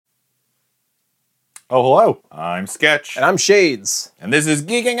Oh, hello. I'm Sketch. And I'm Shades. And this is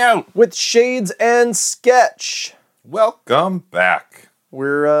Geeking Out With Shades and Sketch. Welcome back.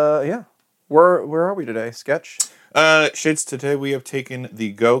 Where are we today, Sketch? Shades, today we have taken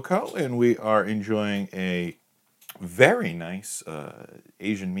the GoCo and we are enjoying a very nice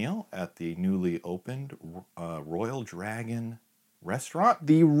Asian meal at the newly opened Royal Dragon restaurant.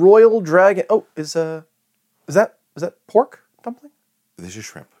 The Royal Dragon. Oh, is that pork dumpling? This is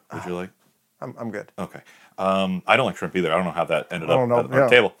shrimp. Would you like? I'm good. Okay. I don't like shrimp either. I don't know how that ended up on yeah. the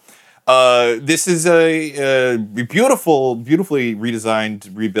table. This is a beautifully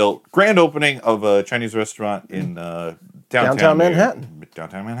redesigned, rebuilt grand opening of a Chinese restaurant in downtown Manhattan.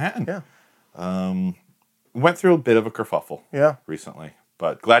 Downtown Manhattan. Yeah. Went through a bit of a kerfuffle. Yeah. Recently,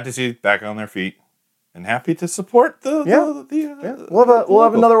 but glad to see it back on their feet and happy to support the. We'll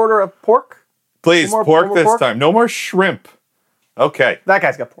have another order of pork. Please, more pork this pork? time. No more shrimp. Okay. That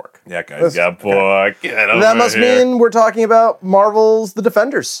guy's got pork. That guy's got pork. Okay. Get over That must here. mean we're talking about Marvel's The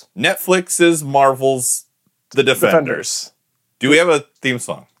Defenders. Netflix's Marvel's The Defenders. Do we have a theme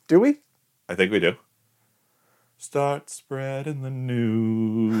song? Do we? I think we do. Start spreading the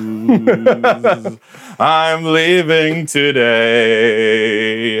news. I'm leaving today.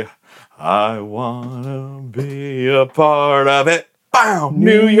 I wanna be a part of it. Bow!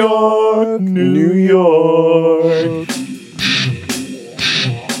 New York, New York.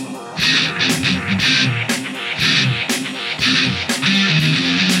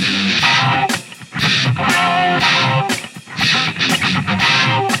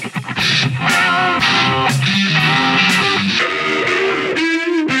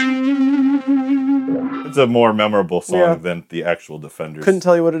 It's a more memorable song than the actual Defenders. Couldn't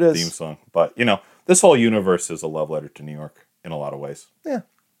tell you what it is. Theme song. But, this whole universe is a love letter to New York in a lot of ways. Yeah.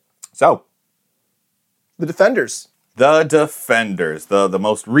 So, The Defenders. The Defenders, the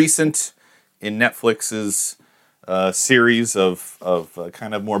most recent in Netflix's series of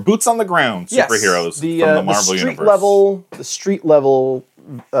kind of more boots on the ground superheroes from the Marvel universe. The street level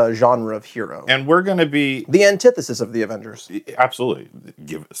genre of hero. And we're going to be... the antithesis of the Avengers. Absolutely.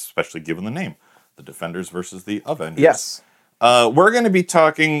 Especially given the name. The Defenders versus the Avengers. Yes. We're going to be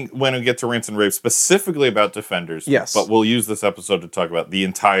talking, when we get to Rants and Raves, specifically about Defenders. Yes. But we'll use this episode to talk about the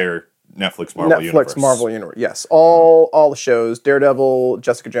entire Netflix Marvel universe. Marvel universe, yes. All the shows, Daredevil,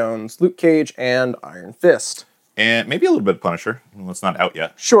 Jessica Jones, Luke Cage, and Iron Fist. And maybe a little bit of Punisher. Well, it's not out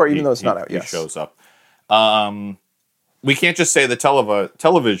yet. Sure, even though it's not out yet. He shows up. We can't just say the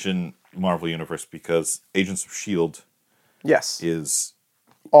television Marvel universe because Agents of S.H.I.E.L.D. Yes. is...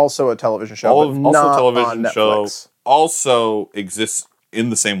 also a television show, also not a television on show. Netflix. Also exists in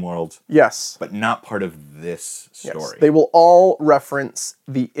the same world. Yes. But not part of this story. Yes. They will all reference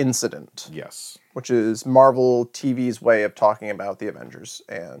The Incident. Yes. Which is Marvel TV's way of talking about the Avengers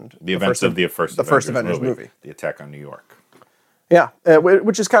and the events of the first Avengers movie. The attack on New York. Yeah,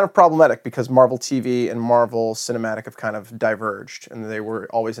 which is kind of problematic because Marvel TV and Marvel Cinematic have kind of diverged, and they were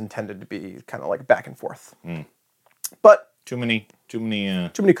always intended to be kind of like back and forth. But too many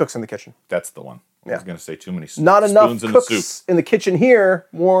cooks in the kitchen. That's the one. I was going to say too many not spoons enough in cooks the soup. in the kitchen here.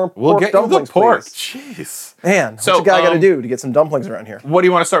 More we'll pork get dumplings, you the pork. please. Jeez. Man, what's a guy got to do to get some dumplings around here? What do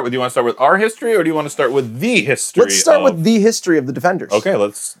you want to start with? Do you want to start with our history or do you want to start with the history? Let's start with the history of the Defenders. Okay,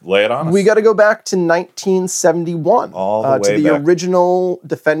 let's lay it on us. We got to go back to 1971. All the way to the back. original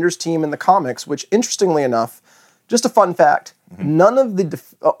Defenders team in the comics, which, interestingly enough, just a fun fact, none of the...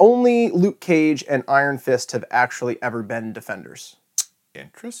 only Luke Cage and Iron Fist have actually ever been Defenders.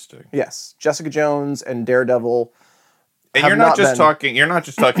 Interesting. Yes. Jessica Jones and Daredevil... And you're not just talking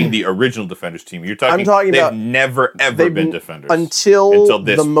the original Defenders team. You're talking, they've never, ever been Defenders. Until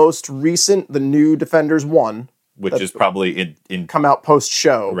this, the most recent, the new Defenders 1. Which is probably in... come out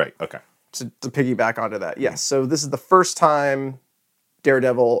post-show. Right, okay. To piggyback onto that. Yes, so this is the first time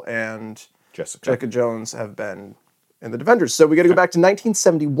Daredevil and Jessica Jones have been in the Defenders. So we got to go back to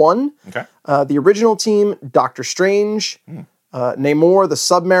 1971. Okay. The original team, Doctor Strange... Namor, the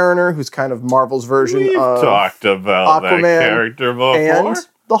Submariner, who's kind of Marvel's version of talked about Aquaman, that character before. And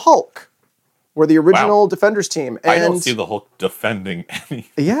the Hulk were the original Defenders team. And I don't see the Hulk defending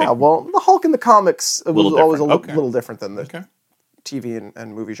anything. Yeah, well, the Hulk in the comics was always a little different than the TV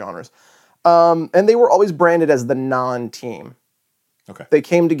and movie genres. And they were always branded as the non-team. Okay. They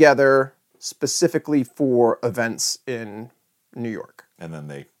came together specifically for events in New York. And then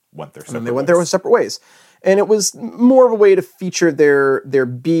they went their separate ways. And it was more of a way to feature their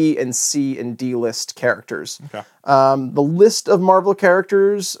B and C and D list characters. Okay. The list of Marvel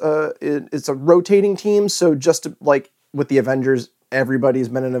characters, it's a rotating team. So just like with the Avengers, everybody's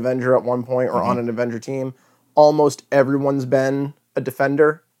been an Avenger at one point or on an Avenger team. Almost everyone's been a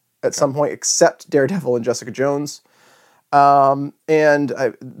Defender at some point, except Daredevil and Jessica Jones. The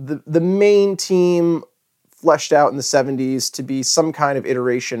main team fleshed out in the 70s to be some kind of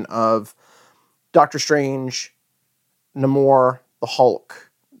iteration of Doctor Strange, Namor, the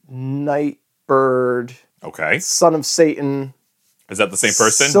Hulk, Nightbird, Okay. Son of Satan. Is that the same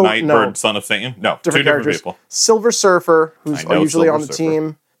person? Nightbird, No. Son of Satan? No, Different two different characters. people. Silver Surfer, who's I know usually Silver on the Surfer.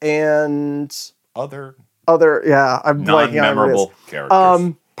 team, and Other other, I'm blanking on who it is. non-memorable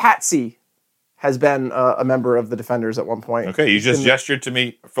characters. Patsy has been a member of the Defenders at one point. Okay, you just gestured to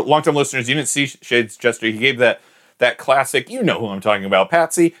me. For long-time listeners, you didn't see Shade's gesture. He gave that classic, you know who I'm talking about,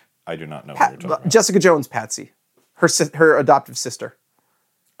 Patsy. I do not know who you're talking about. Jessica Jones, Patsy, her adoptive sister.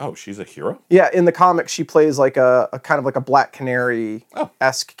 Oh, she's a hero? Yeah, in the comics, she plays like a kind of like a Black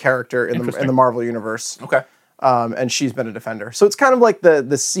Canary-esque character in the Marvel universe. Okay. And she's been a Defender. So it's kind of like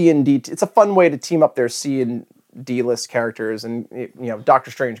the C and D. It's a fun way to team up their C and D list characters, and Doctor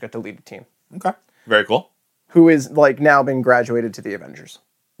Strange got to lead the team, Okay. Very cool. who is like now been graduated to the Avengers.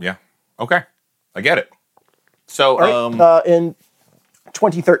 Yeah. Okay. I get it. So, In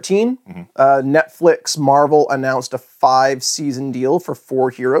 2013, Netflix Marvel announced a 5-season deal for 4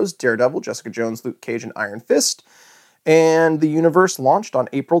 heroes: Daredevil, Jessica Jones, Luke Cage, and Iron Fist. And the universe launched on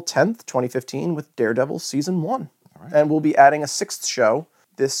April 10th, 2015 with Daredevil Season 1. right. And we'll be adding a 6th show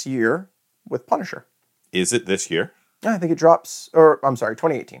this year with Punisher. is it this year? I think it drops, or I'm sorry,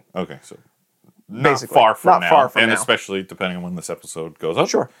 2018. Okay, so not Basically. far from Not now. far from and now. especially depending on when this episode goes up.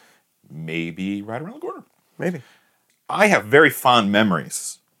 Sure. Maybe right around the corner. Maybe. I have very fond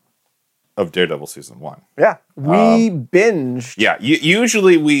memories of Daredevil Season 1. Yeah. We binged. Yeah,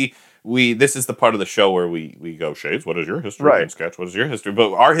 usually we this is the part of the show where we go, Shades, what is your history? Right. And Sketch, what is your history?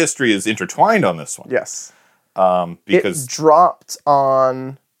 But our history is intertwined on this one. Yes. Because it dropped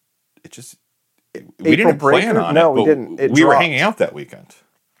on it just we didn't plan Breaker? on No, it. we but didn't. It we were dropped. hanging out that weekend.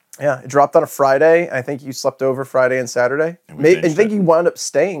 it dropped on a Friday. I think you slept over Friday and Saturday. we I binged think it. you wound up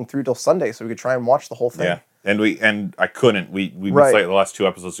staying through till Sunday so we could try and watch the whole thing. Yeah. And I couldn't. We Right. missed like the last 2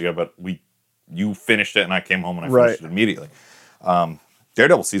 episodes together, but you finished it and I came home and I Right. finished it immediately.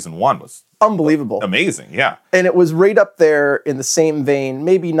 Daredevil Season 1 was Unbelievable. amazing. Yeah. And it was right up there in the same vein,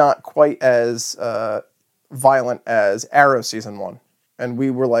 maybe not quite as violent as Arrow Season 1. And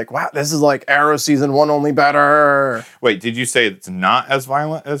we were like, wow, this is like Arrow Season 1, only better. Wait, did you say it's not as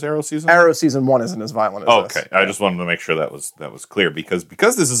violent as Arrow Season 1? Arrow Season 1 isn't as violent as Okay, this. I just wanted to make sure that was clear because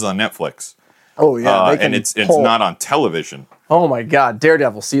this is on Netflix. Oh, yeah. They can and it's pull- not on television. Oh, my God.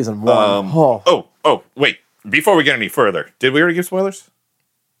 Daredevil Season 1. Wait. Before we get any further, did we already give spoilers?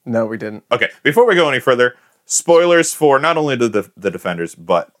 No, we didn't. Okay, before we go any further, spoilers for not only the Defenders,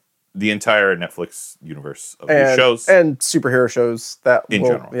 but the entire Netflix universe of these shows. And superhero shows that In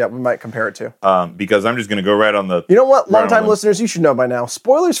general. Yeah, we might compare it to. Because I'm just going to go right on the... You know what? right on Longtime the- listeners, you should know by now.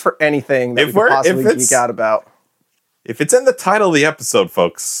 Spoilers for anything that If we could we're- if possibly it's- geek out about. If it's in the title of the episode,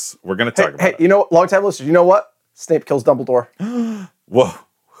 folks, we're going to talk about Hey, it. you know what? Longtime listeners, you know what? Snape kills Dumbledore.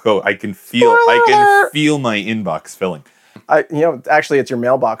 Whoa. I can feel my inbox filling. Actually, it's your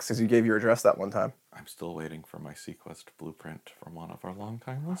mailbox because you gave your address that one time. I'm still waiting for my Sequest blueprint from one of our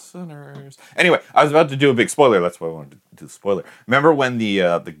longtime listeners. Anyway, I was about to do a big spoiler. That's why I wanted to do the spoiler. Remember when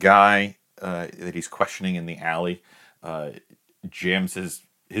the guy that he's questioning in the alley jams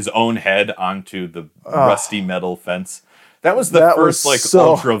his own head onto the rusty metal fence? That was the That first was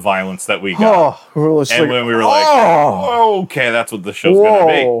ultra violence that we got. Oh, we were just And when we were like, okay, that's what the show's going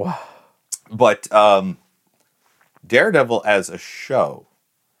to be. whoa. But Daredevil as a show,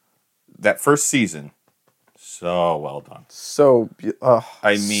 that first season, so well done. So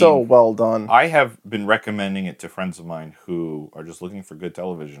well done. I have been recommending it to friends of mine who are just looking for good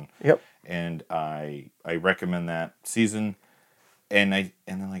television. Yep. And I recommend that season. And they're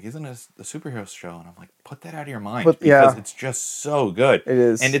like, isn't it a superhero show? And I'm like, put that out of your mind because it's just so good. It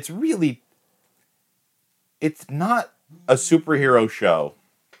is. And it's not a superhero show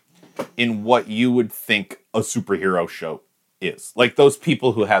in what you would think a superhero show is. Like those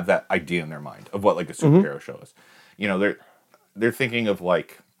people who have that idea in their mind of what like a superhero show is. They're thinking of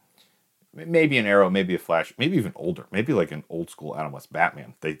like maybe an Arrow, maybe a Flash, maybe even older, maybe like an old school Adam West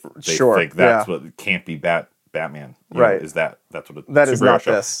Batman. They think that's what can't be Batman. Right. That's what a That superhero is not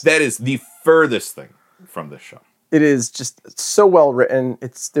show. this. That is the furthest thing from this show. It is just so well written.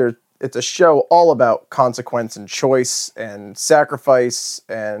 It's a show all about consequence and choice and sacrifice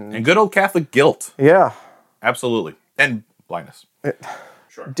And good old Catholic guilt. yeah, Absolutely. And blindness.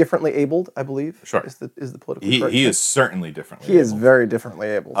 differently abled, I believe. Sure. Is the political He correct is term. certainly different. He is very differently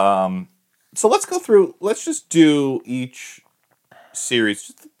abled. So let's go through, let's just do each series,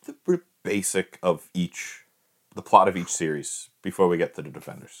 just the basic of each the plot of each series before we get to the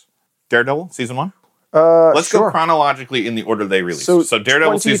Defenders. Daredevil season 1. Let's go sure. chronologically in the order they released. So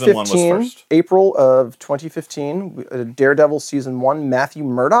Daredevil season 1 was 2015, first. April of 2015, Daredevil season 1. Matthew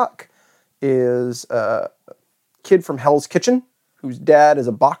Murdock is a kid from Hell's Kitchen whose dad is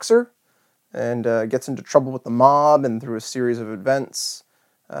a boxer and gets into trouble with the mob, and through a series of events,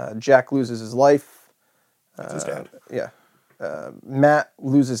 Jack loses his life. That's his dad. Yeah. Matt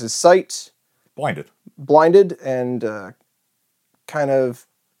loses his sight, blinded, and kind of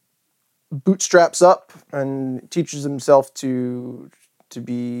bootstraps up and teaches himself to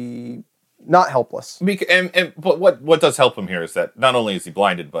be not helpless. But what does help him here is that not only is he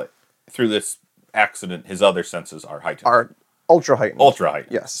blinded, but through this accident, his other senses are heightened. Are ultra heightened. Ultra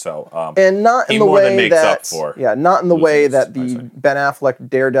heightened. Yes. So and not in the more than way makes that up for not in the way losing that his the eyesight. Ben Affleck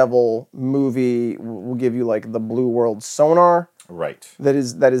Daredevil movie will give you like the blue world sonar. Right. That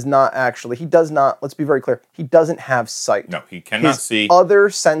is not actually. He does not. Let's be very clear. He doesn't have sight. No, he cannot His see. Other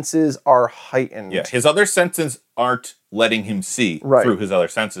senses are heightened. Yeah, his other senses aren't letting him see Right. through his other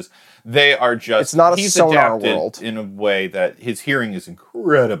senses. They are just. It's not a he's sonar adapted world. in a way that his hearing is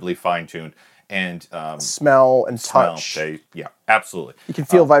incredibly fine tuned and Smell and smell. touch. Yeah, absolutely. You can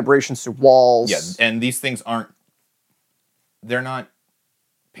feel vibrations through walls. Yeah, and these things aren't. They're not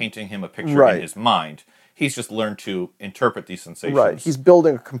painting him a picture Right. in his mind. He's just learned to interpret these sensations. Right. He's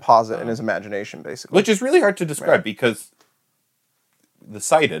building a composite in his imagination, basically. which is really hard to describe because the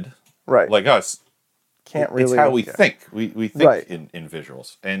sighted, right. like us, Can't really. it's how we yeah. think. We think Right. in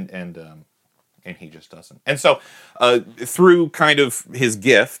visuals, and he just doesn't. And so, through kind of his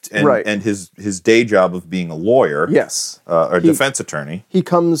gift and Right. and his day job of being a lawyer, Yes. or defense attorney, He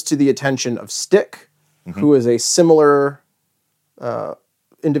comes to the attention of Stick, Mm-hmm. who is a similar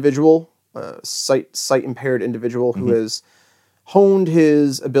individual, sight impaired individual Mm-hmm. who has honed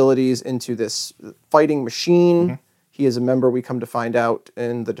his abilities into this fighting machine. Mm-hmm. He is a member, we come to find out,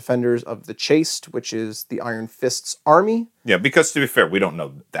 in the Defenders of the Chaste, which is the Iron Fist's army. yeah. Because to be fair, we don't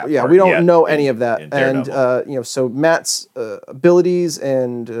know that. Yeah, part we don't yet know in- any of that. in And, Daredevil. so Matt's abilities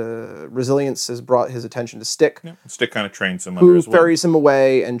and resilience has brought his attention to Stick, Yeah, Stick kind of trains him under who his wing. ferries him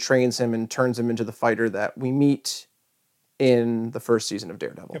away and trains him and turns him into the fighter that we meet in the first season of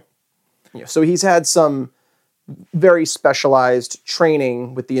Daredevil. Yep. Yeah, so he's had some very specialized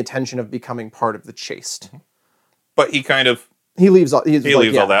training with the intention of becoming part of the Chaste. But he kind of He leaves all. He's he like,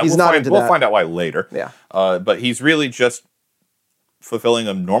 leaves yeah, all that. He's we'll not find, into we'll that. find out why later. Yeah. But he's really just fulfilling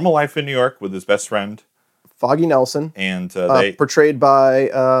a normal life in New York with his best friend, Foggy Nelson, and they portrayed by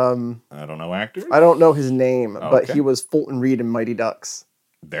I don't know actors. I don't know his name, but okay. he was Fulton Reed in Mighty Ducks.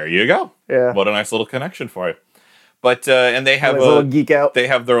 There you go. Yeah. What a nice little connection for you. But and they have His little geek out. they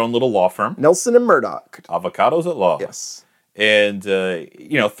have their own little law firm, Nelson and Murdoch. Avocados at Law. Yes. And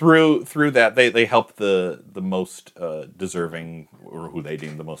through that they help the most deserving, or who they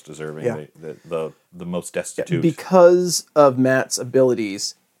deem the most deserving, Yeah. the most destitute. Because of Matt's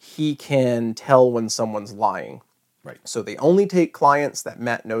abilities, he can tell when someone's lying. Right. So they only take clients that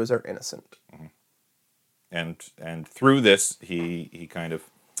Matt knows are innocent. And through this he kind of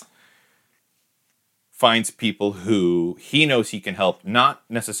finds people who he knows he can help, not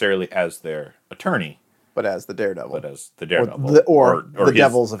necessarily as their attorney, But as the Daredevil. but as the Daredevil, or the his-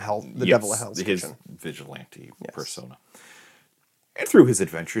 Devils of Hell. The yes, Devil of Hell's his Kitchen. vigilante persona. And through his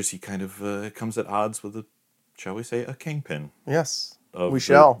adventures, he kind of comes at odds with shall we say, a kingpin Yes. of We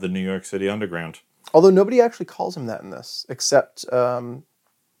shall. the New York City underground. Although nobody actually calls him that in this, except Ben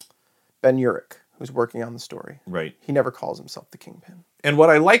Urich, who's working on the story. Right. He never calls himself the Kingpin. And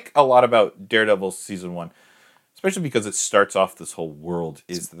what I like a lot about Daredevil season 1, especially because it starts off this whole world,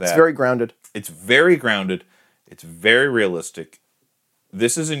 is that It's very grounded. it's very grounded, it's very realistic.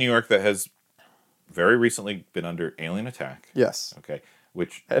 This is a New York that has very recently been under alien attack. Yes. Okay.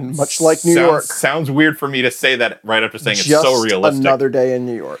 Which And much like New York. sounds weird for me to say that right after saying Just it's so realistic. another day in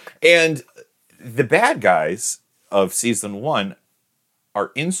New York. And the bad guys of season 1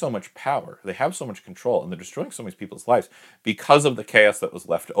 are in so much power. They have so much control, and they're destroying so many people's lives because of the chaos that was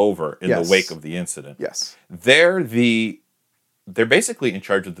left over in Yes. the wake of the incident. Yes. They're basically in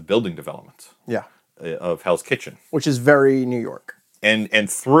charge of the building development Yeah. of Hell's Kitchen. Which is very New York. And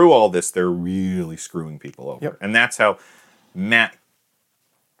through all this, they're really screwing people over. Yep. And that's how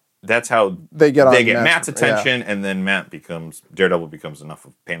They get on Matt's attention, and then Daredevil becomes enough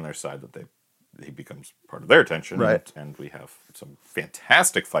of a pain in their side that he becomes part of their attention. Right. And we have some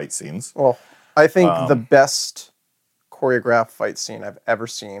fantastic fight scenes. Well, I think the best choreographed fight scene I've ever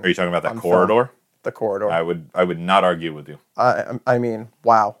seen. Are you talking about that on corridor? film. The corridor. I would not argue with you. I mean,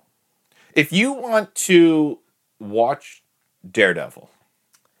 wow. If you want to watch Daredevil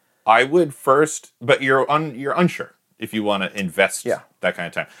I would first, but you're unsure if you want to invest Yeah. that kind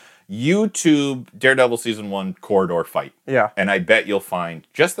of time. YouTube Daredevil season 1 corridor fight. Yeah. And I bet you'll find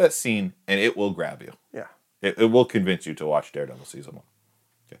just that scene and it will grab you. Yeah. It will convince you to watch Daredevil season 1.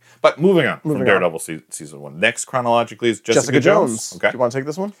 Okay. But moving on from on. Daredevil season 1. Next chronologically is Jessica Jones. Do you want to take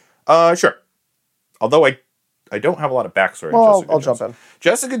this one? Sure. Although I don't have a lot of backstory on Jessica I'll Jones. jump in.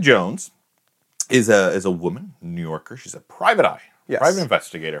 Jessica Jones is a woman, New Yorker. She's a private eye, Yes. private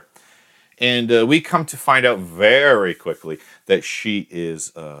investigator. And we come to find out very quickly that she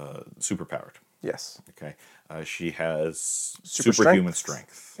is superpowered. Yes. Okay, she has Super superhuman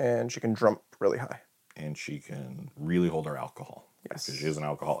strength, And she can jump really high. and she can really hold her alcohol. Yes. Because she is an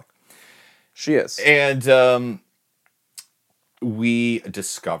alcoholic. She is. And we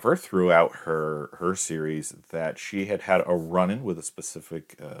discover throughout her series that she had a run-in with a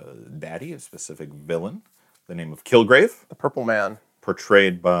specific baddie, a specific villain, the name of Kilgrave, The Purple Man.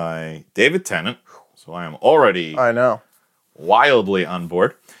 portrayed by David Tennant. So I am already I know. wildly on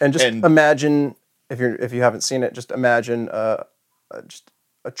board. And just imagine, if you haven't seen it, just imagine just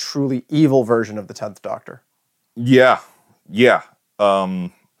a truly evil version of the 10th Doctor. Yeah.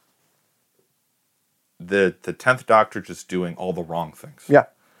 The 10th Doctor just doing all the wrong things. Yeah.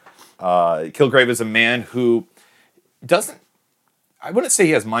 Kilgrave is a man who doesn't, I wouldn't say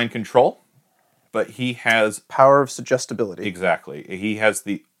he has mind control, but he has, Power of suggestibility. exactly, he has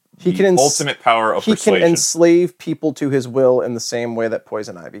the can ultimate power of He persuasion. can enslave people to his will in the same way that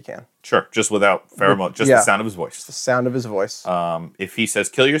Poison Ivy can. Sure, just without pheromone, just Yeah. the sound of his voice. The sound of his voice. If he says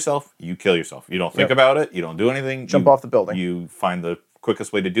kill yourself, you kill yourself. You don't think about it. You don't do anything. Jump off the building. You find the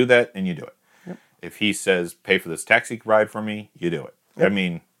quickest way to do that, and you do it. If he says pay for this taxi ride for me, you do it. I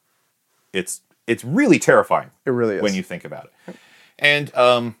mean, it's really terrifying. It really is. when you think about it.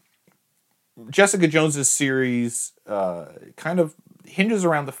 And Jessica Jones's series kind of hinges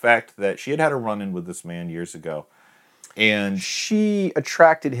around the fact that she had a run-in with this man years ago, and She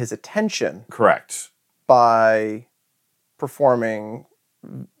attracted his attention correct. by performing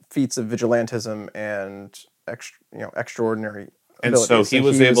feats of vigilantism and extraordinary And so abilities. he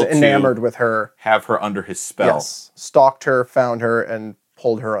was able to enamored with her. Have her under his spell. Yes, stalked her, found her, and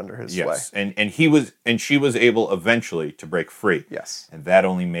pulled her under his sway. Yes, and she was able eventually to break free. Yes, And that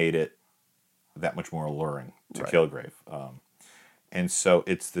only made it that much more alluring to Kilgrave. And so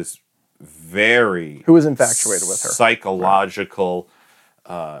it's this very who was infatuated with her? psychological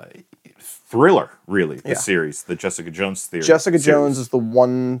thriller, really. The series, the Jessica Jones theory. Jessica Jones is the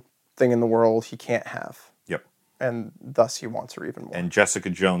one thing in the world he can't have, Yep. and thus he wants her even more. And Jessica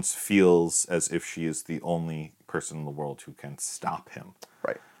Jones feels as if she is the only person in the world who can stop him.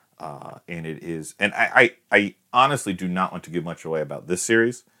 Right. And it is, and I honestly do not want to give much away about this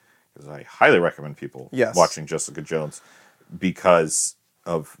series, because I highly recommend people watching Jessica Jones because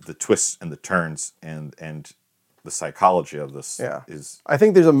of the twists and the turns and the psychology of this. Yeah. Is I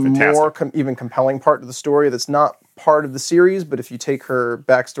think there's a fantastic. more even compelling part to the story that's not part of the series, but if you take her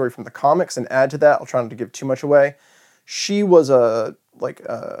backstory from the comics and add to that, I'll try not to give too much away. She was a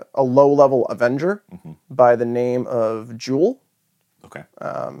low-level Avenger by the name of Jewel, okay.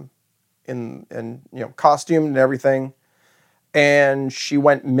 in costumed and everything, and she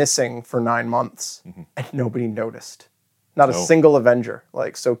went missing for 9 months, and nobody noticed. Not a single Avenger.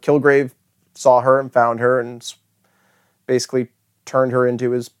 So Kilgrave saw her and found her and basically turned her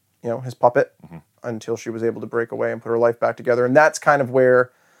into his puppet until she was able to break away and put her life back together. And that's kind of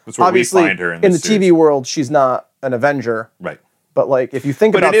where obviously we find her in the this TV series. world she's not an Avenger. Right. But if you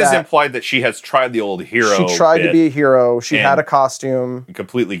think But about it is that, implied that she has tried the old hero. she tried to bit be a hero. She and had a costume. and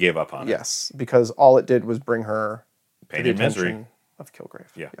completely gave up on it. Yes, because all it did was bring her Pain to the and misery. attention of Kilgrave.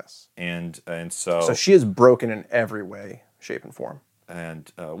 Yeah. Yes. And So she is broken in every way, shape, and form.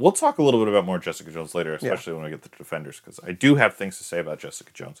 And we'll talk a little bit about more Jessica Jones later, especially when we get to Defenders, because I do have things to say about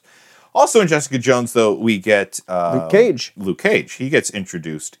Jessica Jones. Also in Jessica Jones, though, we get Luke Cage. Luke Cage. He gets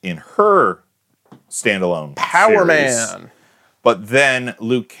introduced in her standalone Power series. Man. But then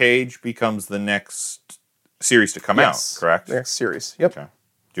Luke Cage becomes the next series to come out, correct? The next series. Yep. Okay.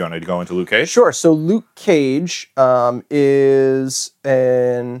 Do you want to go into Luke Cage? Sure. So Luke Cage is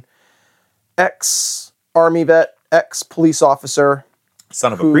an ex-army vet, ex-police officer.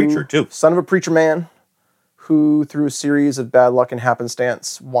 Son of a preacher, too. Son of a preacher man who, through a series of bad luck and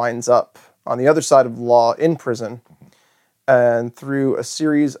happenstance, winds up on the other side of the law in prison. And through a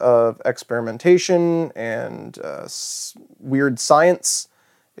series of experimentation and weird science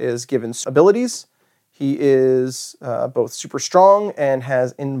is given abilities. He is both super strong and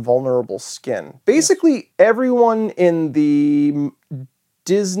has invulnerable skin. Basically, everyone in the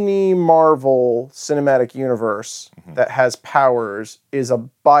Disney Marvel cinematic universe that has powers is a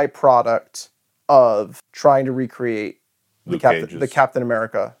byproduct of trying to recreate Luke the Cage's. Captain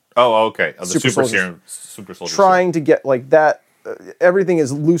America. Oh, okay. Oh, the Super super soldiers. serum, super soldier. Trying to get like that. Everything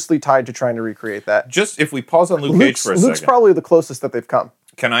is loosely tied to trying to recreate that. Just if we pause on Luke Cage for a Luke's second, probably the closest that they've come.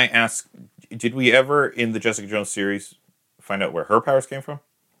 can I ask? Did we ever in the Jessica Jones series find out where her powers came from?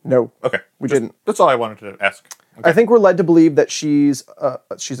 No, Okay, we didn't. That's all I wanted to ask. Okay. I think we're led to believe that she's a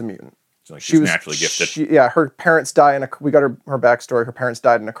mutant. So, like, she's naturally gifted. Her parents die in a. We got her backstory. Her parents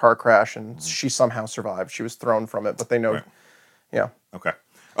died in a car crash, and she somehow survived. She was thrown from it, but they know. Right. Yeah, Okay.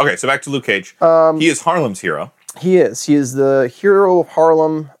 Okay. So back to Luke Cage. He is Harlem's hero. he is. He is the hero of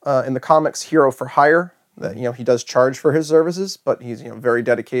Harlem in the comics. Hero for hire. That he does charge for his services, but he's very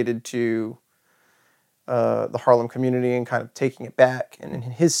dedicated to the Harlem community and kind of taking it back. And in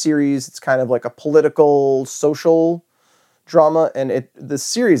his series, it's kind of like a political, social drama, and the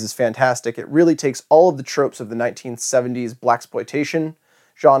series is fantastic. It really takes all of the tropes of the 1970s blaxploitation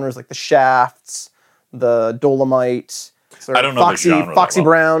genres, like the Shafts, the Dolomite. I don't know the genre that Foxy well.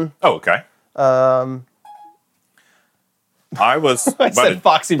 Brown. Oh, okay. I was. I said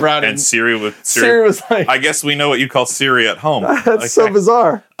Foxy Brown, and Siri with Siri was like, I guess we know what you call Siri at home. that's so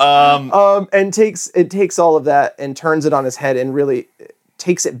bizarre. And takes all of that and turns it on his head and really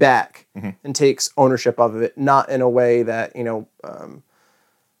takes it back and takes ownership of it, not in a way that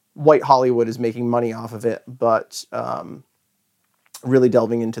white Hollywood is making money off of it, but really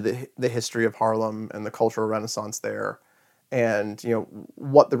delving into the history of Harlem and the cultural renaissance there, and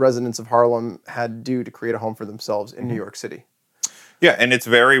what the residents of Harlem had to do to create a home for themselves in New York City. Yeah, and it's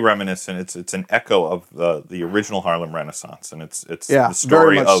very reminiscent. It's an echo of the original Harlem Renaissance, and it's the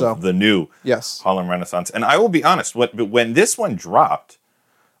story very much of so. the new Yes. Harlem Renaissance. And I will be honest, when this one dropped,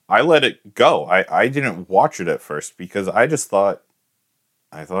 I let it go. I didn't watch it at first because I just thought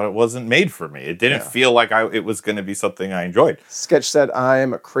it wasn't made for me. It didn't feel like it was going to be something I enjoyed. Sketch said, "I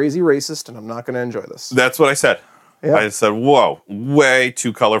am a crazy racist, and I'm not going to enjoy this." That's what I said. Yeah. I said, "Whoa, way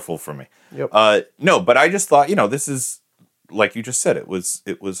too colorful for me." Yep. No, but I just thought, this is like you just said. It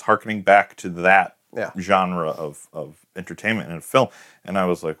was hearkening back to that genre of entertainment and film, and I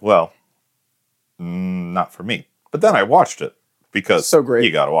was like, well, not for me. But then I watched it because so great.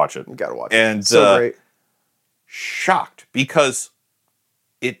 You got to watch it. You got to watch it. And So great. shocked because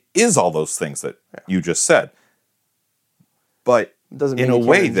it is all those things that you just said, but Doesn't in mean a you can't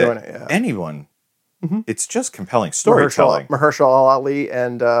way enjoy that it, yeah. anyone, it's just compelling storytelling. Mahershala Ali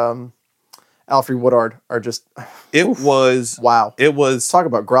and Alfred Woodard are just It was wow. It was Talk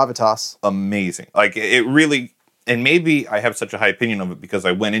about gravitas. amazing. Like it really, and maybe I have such a high opinion of it because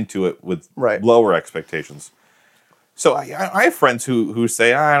I went into it with lower expectations. So I have friends who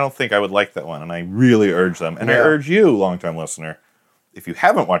say, I don't think I would like that one, and I really urge them, and I urge you, longtime listener, if you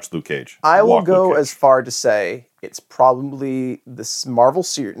haven't watched Luke Cage, I will go Luke Cage. as far to say it's probably this Marvel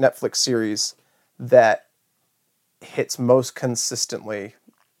Netflix series that hits most consistently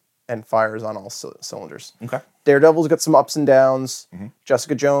and fires on all cylinders. Okay. Daredevil's got some ups and downs.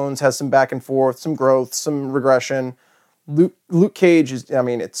 Jessica Jones has some back and forth, some growth, some regression. Luke Cage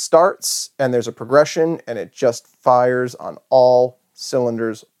it starts and there's a progression and it just fires on all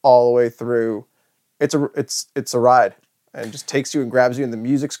cylinders all the way through. It's a ride. And it just takes you and grabs you, and the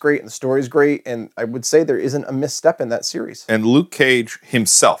music's great and the story's great, and I would say there isn't a misstep in that series. And Luke Cage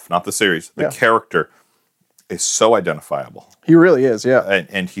himself, not the series, the character is so identifiable. He really is, yeah.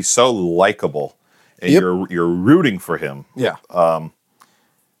 And he's so likable, and you're rooting for him. Yeah.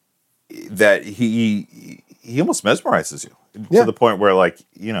 That he almost mesmerizes you to the point where, like,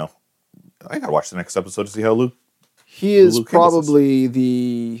 I gotta watch the next episode to see how Luke. He is Luke probably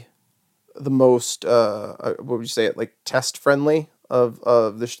the most what would you say it, like, test friendly of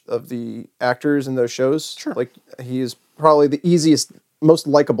the actors in those shows. Sure. Like, he is probably the easiest, most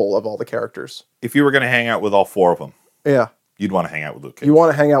likable of all the characters. If you were going to hang out with all four of them, Yeah. you'd want to hang out with Luke Cage. You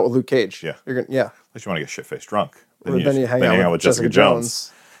want to hang out with Luke Cage. Yeah. You're gonna Unless you want to get shit-faced drunk. Then you hang out with Jessica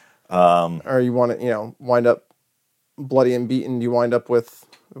Jones. Or you want to, wind up bloody and beaten. You wind up with,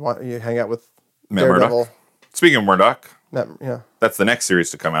 you hang out with Matt Daredevil. Murdock. Speaking of Murdoch, Yeah. that's the next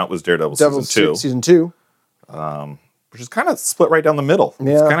series to come out, was Daredevil Devil Season 2. Season 2. Which is kind of split right down the middle.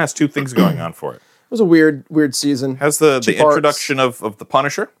 Yeah. It kind of has two things going on for it. It was a weird season. Has the Two introduction of the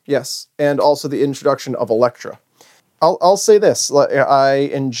Punisher. Yes, and also the introduction of Elektra. I'll say this: I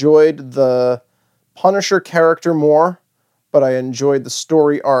enjoyed the Punisher character more, but I enjoyed the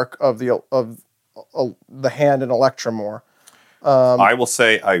story arc of the Hand and Elektra more. I will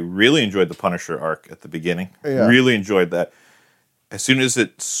say I really enjoyed the Punisher arc at the beginning. Yeah. Really enjoyed that. As soon as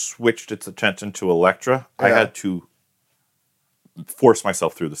it switched its attention to Elektra, I had to force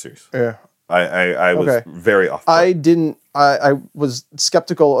myself through the series. Yeah. I was Okay. very off. I didn't. I was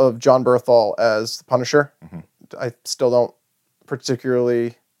skeptical of John Berthal as the Punisher. I still don't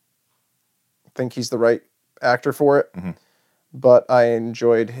particularly think he's the right actor for it. But I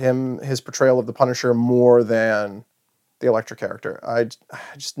enjoyed his portrayal of the Punisher more than the Elektra character. I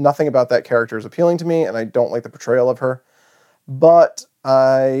just nothing about that character is appealing to me, and I don't like the portrayal of her. But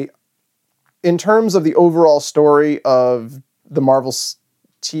in terms of the overall story of the Marvel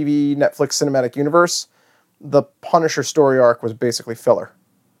TV Netflix cinematic universe, the Punisher story arc was basically filler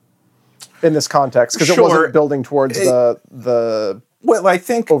in this context because it Sure. wasn't building towards the Well, I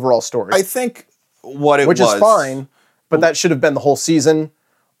think overall story, I think what it which was, is fine. But that should have been the whole season,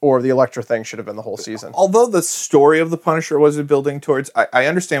 or the Elektra thing should have been the whole season. although the story of the Punisher wasn't building towards, I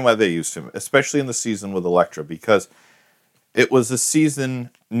understand why they used him, especially in the season with Elektra, because it was a season.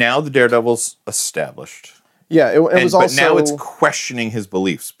 Now the Daredevil's established. Yeah, it was also. But now it's questioning his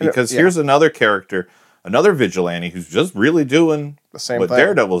beliefs because Yeah. here's another character, another vigilante who's just really doing The same what thing,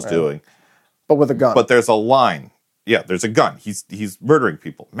 Daredevil's right. doing. but with a gun. But there's a line. Yeah, there's a gun. He's murdering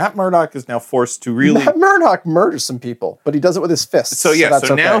people. Matt Murdock is now forced to really. Matt Murdock murders some people, but he does it with his fists. So yeah, that's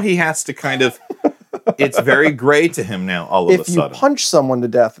so now okay. he has to kind of. It's very gray to him now. All of If a you sudden, punch someone to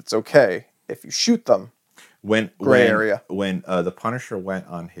death, it's okay. If you shoot them, gray area. When the Punisher went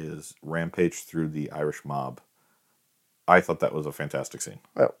on his rampage through the Irish mob, I thought that was a fantastic scene.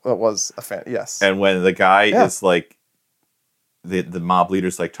 that was a fan. Yes, And when the guy Yeah. is like, the mob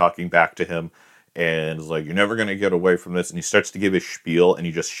leader's like talking back to him, and is like, "You're never gonna get away from this," and he starts to give his spiel, and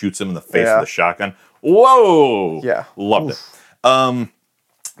he just shoots him in the face Yeah. with a shotgun. Whoa! Yeah. Loved it.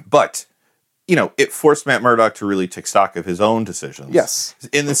 But it forced Matt Murdock to really take stock of his own decisions. Yes.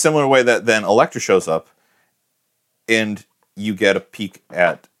 In the similar way that then Elektra shows up, and you get a peek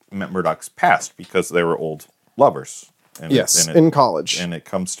at Matt Murdock's past because they were old lovers. And yes, and in college. and it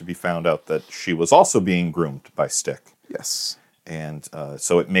comes to be found out that she was also being groomed by Stick, yes, and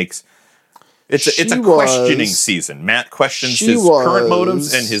so it makes it's a She questioning was- season. Matt questions she his current motives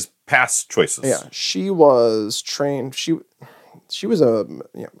was- and his past choices. yeah. She was trained. She was a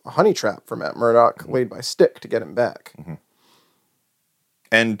honey trap for Matt Murdock, laid by Stick to get him back.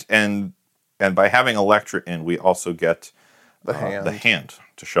 and by having Elektra in, we also get The Hand. the Hand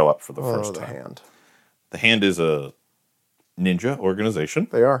to show up for the Oh, first the time. Hand. The Hand is a ninja organization,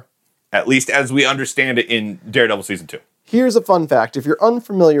 They are. at least as we understand it in Daredevil season 2. Here's a fun fact: if you're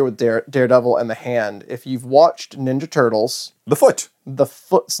unfamiliar with Daredevil and the Hand, if you've watched Ninja Turtles, The Foot.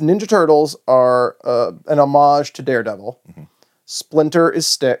 Ninja Turtles are an homage to Daredevil. Splinter is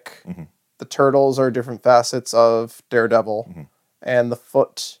Stick. The Turtles are different facets of Daredevil, and the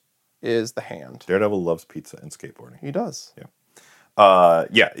Foot is the Hand. Daredevil loves pizza and skateboarding. He does.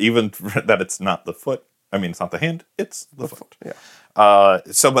 Even that it's not the foot. I mean, it's not the hand. It's the foot. Yeah.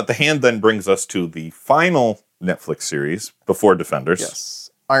 But the Hand then brings us to the final Netflix series before Defenders.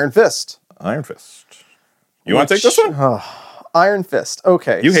 Yes. Iron Fist. Iron Fist. You want to take this one? Iron Fist.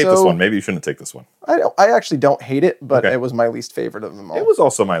 Okay. You hate this so one. Maybe you shouldn't take this one. I actually don't hate it, but Okay. it was my least favorite of them all. It was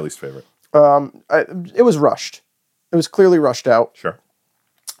also my least favorite. It was rushed. It was clearly rushed out. Sure.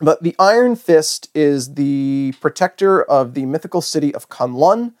 But the Iron Fist is the protector of the mythical city of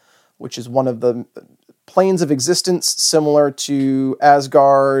Kunlun, which is one of the planes of existence similar to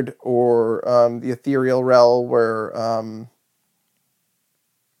Asgard or the ethereal realm, where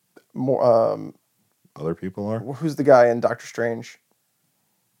Other people are? who's the guy in Doctor Strange?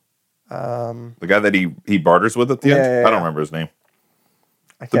 The guy that he barters with at the end? Yeah, I yeah. don't remember his name.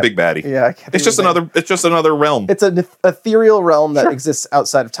 I The can't- big baddie. Yeah, I can't It's think just of his name. another realm. It's an ethereal realm that Sure. exists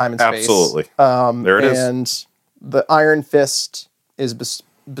outside of time and space. Absolutely. There it is. And the Iron Fist is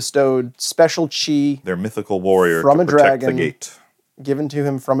bestowed special chi Their mythical warrior From to a protect dragon. the gate given to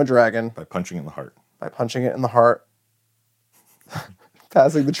him from a dragon by punching in the heart. by punching it in the heart,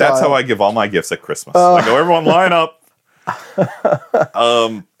 passing the trial. That's how I give all my gifts at Christmas. I go, everyone line up.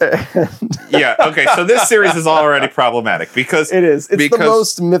 Yeah, okay, so this series is already problematic because It is. It's because, the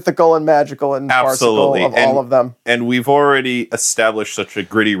most mythical and magical and Absolutely. farcical of all of them. And we've already established such a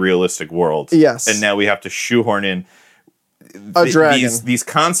gritty, realistic world. Yes. And now we have to shoehorn in A dragon. these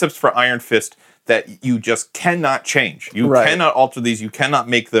concepts for Iron Fist that you just cannot change. You Right. cannot alter these. You cannot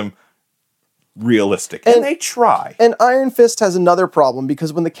make them realistic. And they try. And Iron Fist has another problem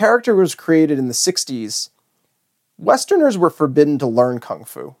because when the character was created in the 60s, Westerners were forbidden to learn Kung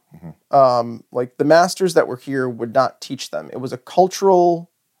Fu. Like the masters that were here would not teach them. It was a cultural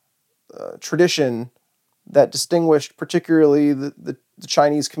tradition that distinguished particularly the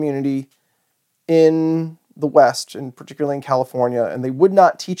Chinese community in the West, and particularly in California, and they would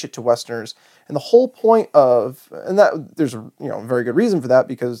not teach it to Westerners. And the whole point of, and that there's a very good reason for that,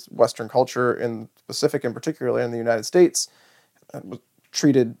 because Western culture in Pacific and particularly in the United States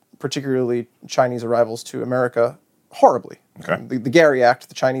treated particularly Chinese arrivals to America horribly. Okay. The Gary Act,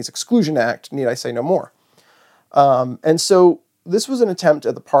 the Chinese Exclusion Act, need I say no more. And so this was an attempt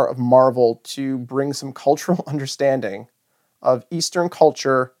at the part of Marvel to bring some cultural understanding of Eastern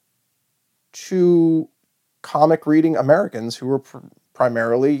culture to comic reading Americans who were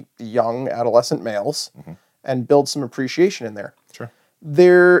primarily young adolescent males, and build some appreciation in there. Sure.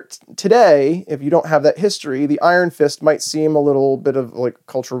 Today, if you don't have that history, the Iron Fist might seem a little bit of like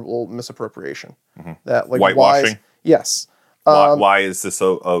cultural misappropriation. That like Whitewashing? Yes. Why is this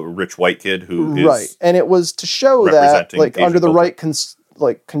a rich white kid who is Right, and it was to show that representing like Asian under the culture?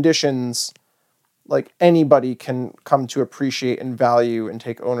 right conditions, like anybody can come to appreciate and value and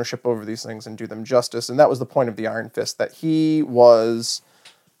take ownership over these things and do them justice. And that was the point of the Iron Fist, that he was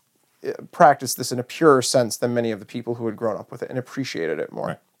practiced this in a purer sense than many of the people who had grown up with it and appreciated it more.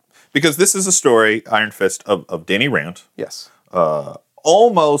 Right. Because this is a story, Iron Fist, of Danny Rand. Yes.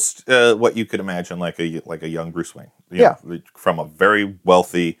 Almost what you could imagine like a young Bruce Wayne. You know, from a very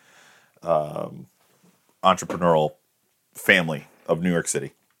wealthy entrepreneurial family of New York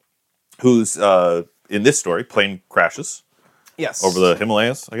City, who's in this story plane crashes Yes. over the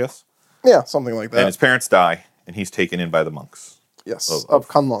Himalayas, I guess, Yeah, something like and that. his parents die, and he's taken in by the monks Yes, of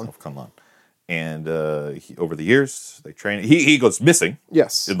Kunlun. of Kunlun. And over the years, they train. He goes missing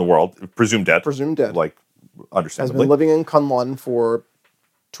Yes. in the world, presumed dead. Presumed dead. Like, Has understandably. been living in Kunlun for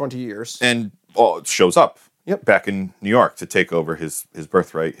 20 years. And shows up Yep. back in New York to take over his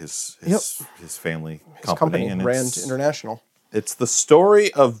birthright, his Yep. his family His company, and Rand International. it's the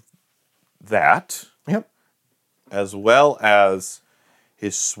story of that, Yep. as well as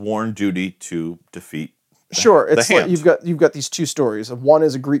his sworn duty to defeat. Sure, the it's like Hand. you've got these two stories. One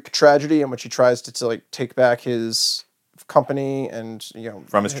is a Greek tragedy in which he tries to like take back his company and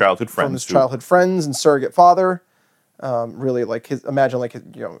From his childhood friends from his who- childhood friends and surrogate father. Really, like imagine like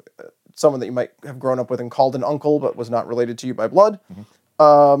someone that you might have grown up with and called an uncle, but was not related to you by blood.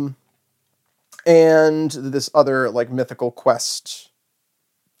 And this other like mythical quest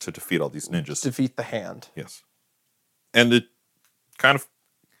to defeat all these ninjas. to defeat the Hand. Yes, and it kind of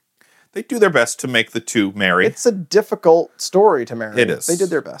they do their best to make the two marry. It's a difficult story to marry. It is. They did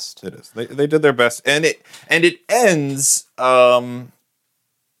their best. It is. They did their best, and it ends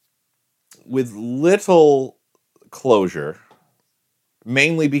with little closure,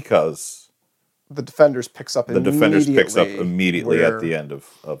 mainly because The Defenders picks up the Defenders picks up immediately where at the end of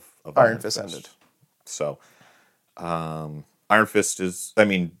Iron Fist ended. So, Iron Fist is. I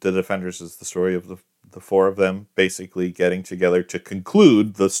mean, the Defenders is the story of the four of them basically getting together to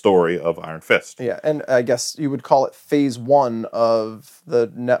conclude the story of Iron Fist. Yeah, and I guess you would call it phase 1 of the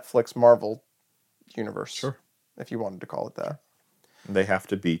Netflix Marvel universe. Sure. If you wanted to call it that. They have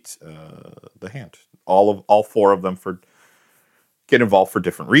to beat the Hand. All four of them get involved for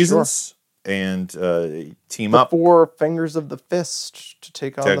different reasons and team up. 4 fingers of the fist to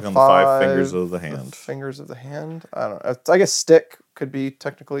take on Take the on 5 the 5 fingers of the Hand. Fingers of the Hand. I don't know. I guess Stick could be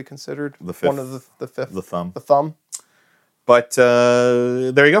technically considered The fifth. one of the fifth. The thumb. The thumb. But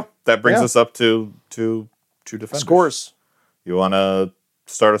there you go. That brings Yeah. us up to Defenders. Scores. You want to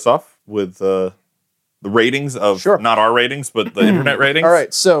start us off with the ratings of Sure. not our ratings, but the internet ratings? All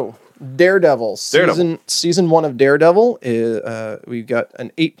right, so Daredevil. Daredevil. Season 1 of Daredevil. We've got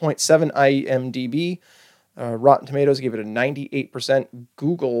an 8.7 IMDb. Rotten Tomatoes gave it a 98%.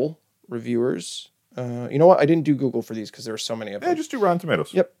 Google reviewers. You know what? I didn't do Google for these because there were so many of them. Yeah, just do Rotten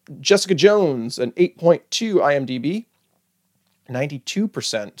Tomatoes. Yep. Jessica Jones, an 8.2 IMDb.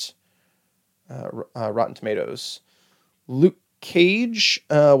 92% Rotten Tomatoes. Luke Cage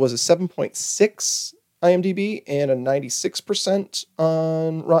was a 7.6 IMDb and a 96%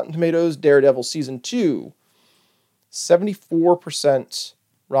 on Rotten Tomatoes. Daredevil Season 2, 74%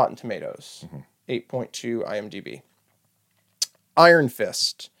 Rotten Tomatoes, 8.2 IMDb. Iron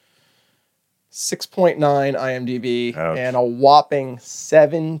Fist, 6.9 IMDb, Ouch. and a whopping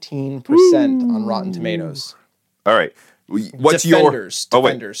 17% on Rotten Tomatoes. All right. What's Defenders. your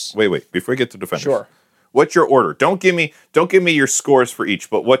Defenders. Wait. Before we get to Defenders. Sure. What's your order? Don't give me your scores for each,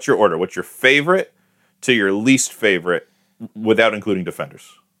 but what's your order? What's your favorite to your least favorite without including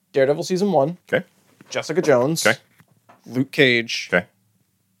Defenders? Daredevil Season 1, Okay. Jessica Jones, Okay. Luke Cage, Okay.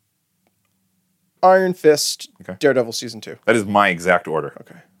 Iron Fist, Okay. Daredevil Season 2. That is my exact order.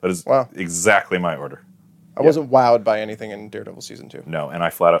 Okay. That is Wow. exactly my order. I wasn't wowed by anything in Daredevil Season 2. No, and I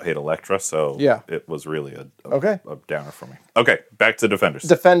flat out hate Elektra, so Yeah. it was really a Okay. downer for me. Okay, back to Defenders.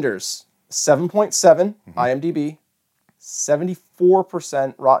 Defenders. 7.7 IMDb,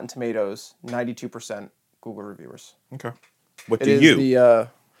 74% Rotten Tomatoes, 92% Google reviewers. Okay. What It do is you the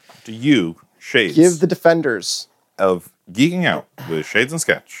do you Shades give the Defenders of Geeking Out with Shades and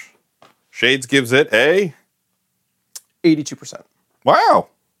Sketch? Shades gives it a 82%. wow.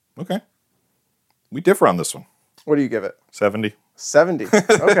 Okay. We differ on this one. What do you give it? 70. 70.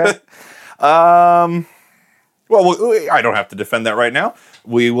 Okay. Well, I don't have to defend that right now.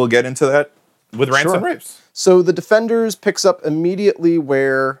 We will get into that with Rants and Sure. Raves. So the Defenders picks up immediately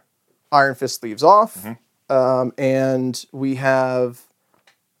where Iron Fist leaves off, and we have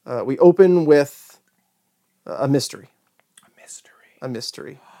we open with a mystery. A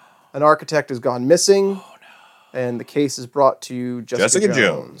mystery. An architect has gone missing, and the case is brought to Jessica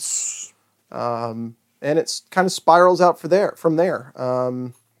Jones. And it kind of spirals out from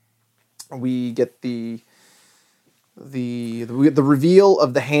there. We get the reveal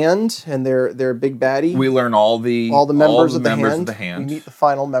of the Hand and their big baddie. We learn all the members of the members Hand. We meet the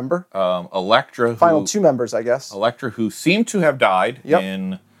final member. Elektra, Final two members, I guess. Elektra, who seemed to have died Yep.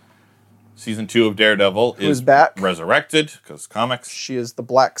 in season 2 of Daredevil, is back. resurrected because comics. She is the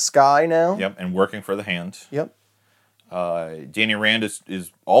Black Sky now. Yep, and working for the Hand. Yep. Danny Rand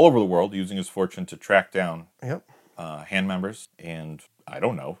is all over the world using his fortune to track down Yep. Hand members, and I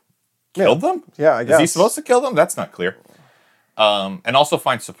don't know, killed them? Yeah, I Is he guess. supposed to kill them? That's not clear. And also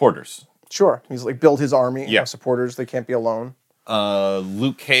find supporters. Sure. He's like built his army Yeah. of supporters. They can't be alone.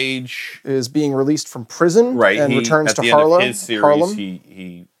 Luke Cage, Is being released from prison right? and returns at to the Harlem. end of his series, Harlem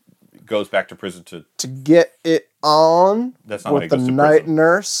he goes back to prison to get it on That's not when with he the goes to night prison.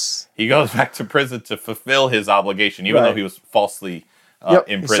 nurse. He goes back to prison to fulfill his obligation, even Right. though he was falsely Yep,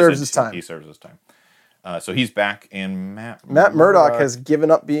 he imprisoned. serves his time. He serves his time. So he's back, and Matt Murdock has given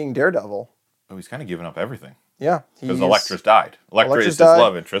up being Daredevil. Oh, he's kind of given up everything Yeah. because Elektra's died. Elektra is Elektra's his died,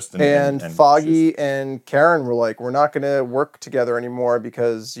 love interest, And Foggy and Karen were like, we're not going to work together anymore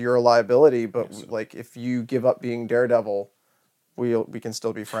because you're a liability. But like, if you give up being Daredevil, we can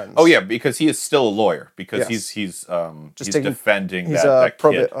still be friends. Oh yeah, because he is still a lawyer because Yes. he's taking- defending He's that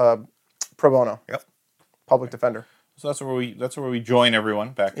pro kid. bono. Yep. Public defender. So that's where we join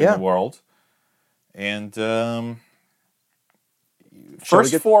everyone back in Yeah. the world, and Shall we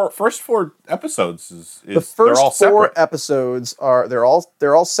first four episodes is The they're first all four separate. episodes they're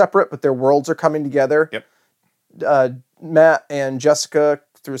all separate, but their worlds are coming together. Yep. Matt and Jessica,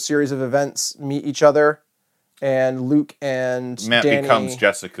 through a series of events, meet each other, and Luke and Matt Danny becomes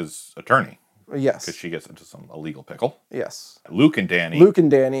Jessica's attorney because yes, she gets into some illegal pickle. yes. Luke and Danny Luke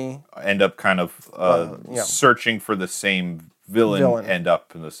and Danny, end up kind of yeah. searching for the same villain, end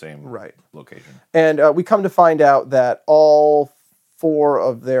up in the same right? location. And we come to find out that all four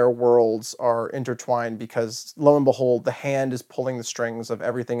of their worlds are intertwined because, lo and behold, the Hand is pulling the strings of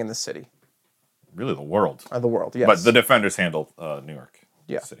everything in the city, Really, the world. of the world. Yes, But the Defenders handle New York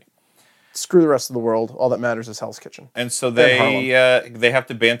Yeah. City. screw the rest of the world. All that matters is Hell's Kitchen. And so Harlem. they have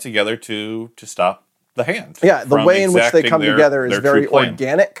to band together to stop the Hand. Yeah, the from way in which they exacting come their- together is their very true claim.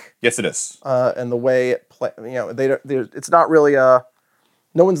 organic. Yes, it is. And the way it it's not really no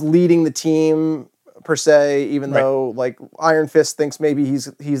one's leading the team per se, even Right. though like Iron Fist thinks maybe he's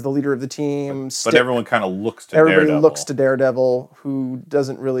the leader of the team. But everyone kind of looks to everybody Daredevil. looks to Daredevil, who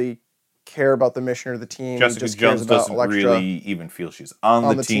doesn't really care about the mission or the team. Jessica he just cares Jones about doesn't Elektra. really even feel she's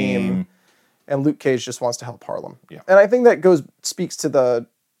on the team. team. And Luke Cage just wants to help Harlem. Yeah. And I think that speaks to the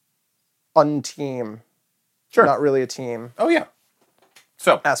unteam, Sure. not really a team Oh yeah.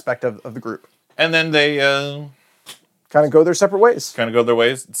 So aspect of the group. and then they Kind of go their separate ways kind of go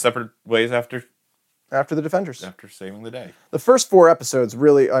their separate ways after after the Defenders. saving the day. The first four episodes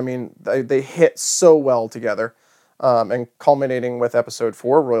really, I mean, they hit so well together, and culminating with episode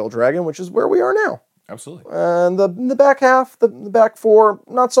 4, Royal Dragon, which is where we are now. Absolutely. And the back half, the back 4,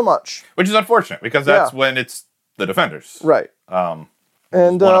 not so much. Which is unfortunate because that's when it's the Defenders. Right. Um,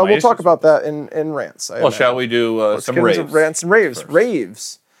 And one of my we'll talk issues about that in rants. well, shall we do some Let's get raves? into rants and raves. first.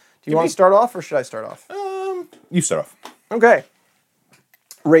 Raves. Do you want to start off, or should I start off? You start off. Okay.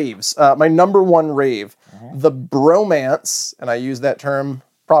 Raves. My number one rave, the bromance, and I use that term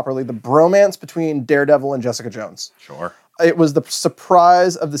properly, the bromance between Daredevil and Jessica Jones. Sure. It was the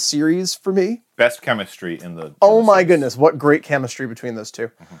surprise of the series for me. Best chemistry in the. Oh my goodness, what great chemistry between those two.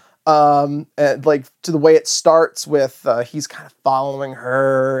 And like to the way it starts with he's kind of following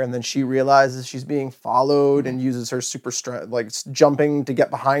her, and then she realizes she's being followed and uses her super strength, like jumping to get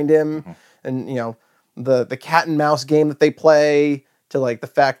behind him, and you know the cat and mouse game that they play. To like the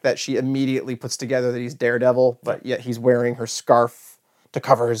fact that she immediately puts together that he's Daredevil, but yet he's wearing her scarf to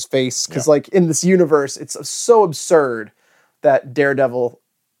cover his face. Because like in this universe, it's so absurd that Daredevil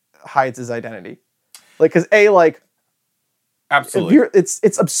hides his identity. Like, because like, Absolutely.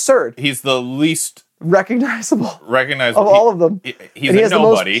 it's absurd. He's the least Recognizable recognizable of all of them. He's and he a has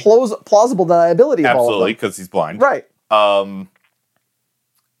nobody. the most plausible deniability of all of Absolutely, them. because he's blind. Right.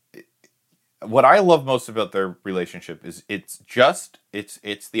 What I love most about their relationship is it's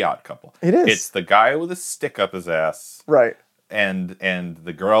the odd couple. It is. It's the guy with a stick up his ass, Right. and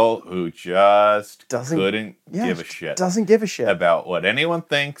the girl who just couldn't Yeah, give a shit doesn't give a shit. about what anyone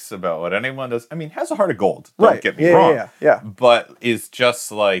thinks, about what anyone does. I mean, has a heart of gold. Don't Right. get me wrong. Yeah. But is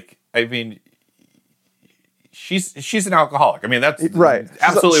just like, I mean, she's an alcoholic. I mean, that's Right.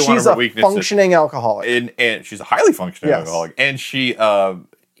 absolutely one of her She's a weaknesses. functioning alcoholic. And she's a highly functioning Yes. alcoholic. And she, she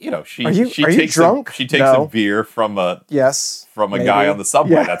Are you takes drunk? She takes No. a beer from a Yes. maybe. guy on the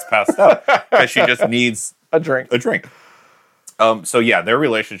subway Yeah. that's passed out because she just needs A drink. a drink. So yeah, their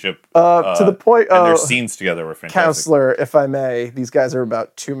relationship To the point and their of scenes together were fantastic. counselor, if I may, these guys are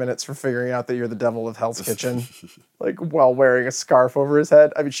about 2 minutes for figuring out that you're the devil of Hell's Kitchen, like while wearing a scarf over his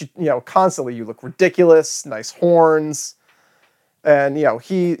head. I mean, she, constantly, you look ridiculous, nice horns, and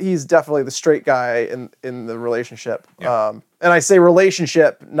he's definitely the straight guy in the relationship. Yeah. And I say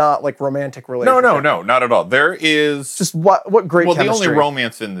relationship, not like romantic relationship. No, not at all. There is Just what great the chemistry. only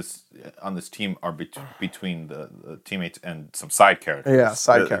romance on this team are between the teammates and some side characters. Yeah,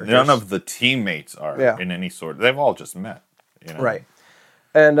 side characters. None of the teammates are Yeah. in any sort. They've all just met. Right.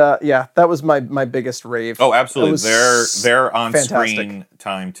 And that was my biggest rave. Oh, It absolutely. was Their on-screen fantastic.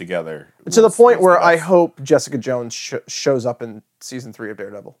 time together To the point was where the I best. hope Jessica Jones shows up in season 3 of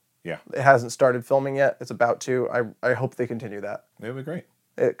Daredevil. Yeah, It hasn't started filming yet. It's about to. I hope they continue that it would be great.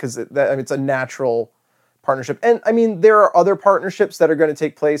 because it's a natural partnership. And I mean, there are other partnerships that are going to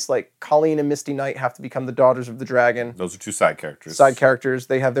take place. Like Colleen and Misty Knight have to become the Daughters of the Dragon. Those are two side characters. Side characters.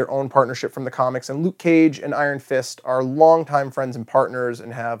 They have their own partnership from the comics. And Luke Cage and Iron Fist are longtime friends and partners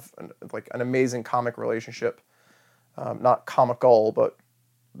and have an amazing comic relationship. Not comical, but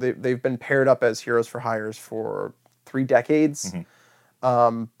they've been paired up as heroes for hires for 3 decades.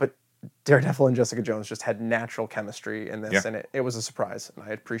 But Daredevil and Jessica Jones just had natural chemistry in this, and it was a surprise, and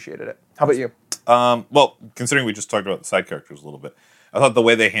I appreciated it. How about you? Well, considering we just talked about the side characters a little bit, I thought the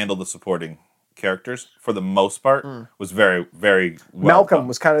way they handled the supporting characters, for the most part, was very, very well Malcolm done.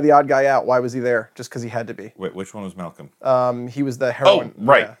 was kind of the odd guy out. Why was he there? Just because he had to be. Wait, which one was Malcolm? He was the heroine. Oh,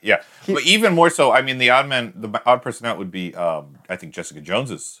 right, yeah. But even more so, I mean, the odd person out would be, I think, Jessica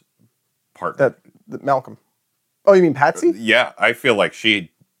Jones's partner. That Malcolm. Oh, you mean Patsy? Yeah, I feel like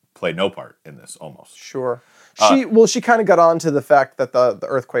she played no part in this, almost. Sure. She kind of got on to the fact that the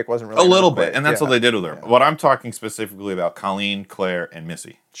earthquake wasn't really A little an earthquake. bit, and that's what they did with her. What I'm talking specifically about, Colleen, Claire, and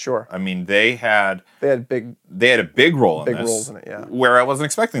Missy. Sure. I mean, they had They had a big role in big this, roles in it, yeah. where I wasn't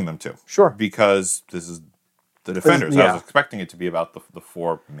expecting them to. Sure. Because this is the Defenders. I yeah. was expecting it to be about the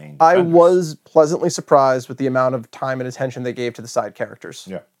 4 main I Defenders. was pleasantly surprised with the amount of time and attention they gave to the side characters.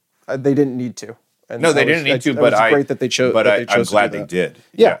 Yeah. They didn't need to. And No, they I was- didn't need to, it but was great that they chose. But that they I'm chose to glad do they that. did.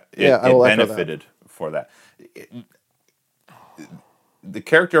 Yeah, It I will echo that. benefited for that. The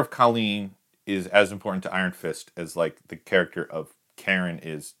character of Colleen is as important to Iron Fist as like the character of Karen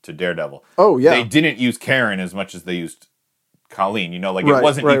is to Daredevil. Oh, yeah. They didn't use Karen as much as they used Colleen. Like Right, it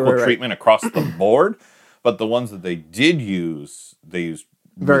wasn't right, equal right. treatment across the board, but the ones that they did use, they used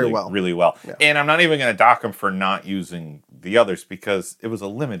Very really, well. really well. Yeah. And I'm not even going to dock them for not using the others because it was a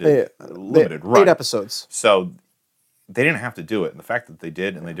limited They- run. 8 episodes. So they didn't have to do it. And the fact that they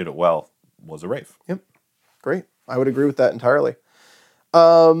did and they did it well was a rave. Yep. Great. I would agree with that entirely.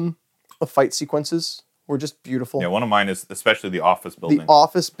 The fight sequences were just beautiful. Yeah, one of mine is especially the office building. The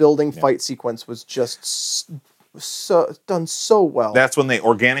office building fight sequence was just so done so well. That's when they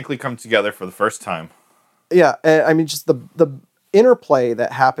organically come together for the first time. Yeah, and I mean just the interplay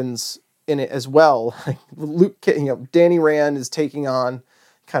that happens in it as well. Luke, Danny Rand is taking on,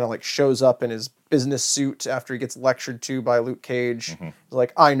 kind of like shows up in his business suit after he gets lectured to by Luke Cage. He's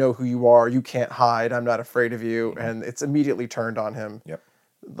like, I know who you are. You can't hide. I'm not afraid of you. And it's immediately turned on him. Yep.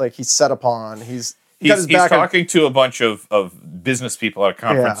 Like he's set upon. He's He's talking to a bunch of business people at a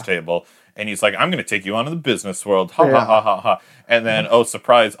conference table, and he's like, I'm going to take you on to the business world. Ha, ha, ha, ha, ha. And then, oh,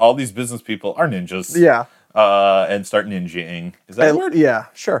 surprise, all these business people are ninjas. Yeah. And start ninjaing. Is that a word? Yeah,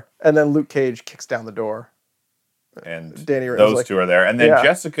 sure. And then Luke Cage kicks down the door. And Danny Rand's those like- two are there. And then Yeah.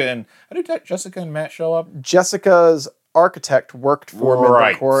 Jessica and Matt show up? Jessica's architect worked for Right.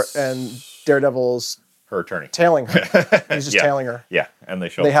 Midnight Court, and Daredevil's Her attorney. tailing her. He's just Yeah. tailing her. Yeah, and they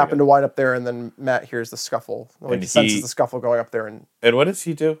show They up happen together. to wind up there, and then Matt hears the scuffle. Like, And he senses he- the scuffle going up there, and And what does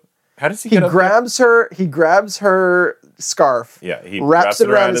he do? How does he He get up there? grabs her scarf. Yeah, he wraps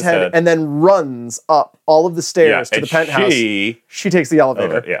it around his head, and then runs up all of the stairs to and the penthouse. She takes the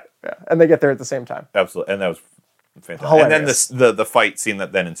elevator. yeah, And they get there at the same time. absolutely, and that was fantastic. Hilarious. And then the fight scene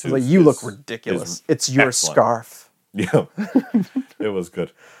that then ensues. Like, you look ridiculous. It's your excellent. scarf. Yeah, it was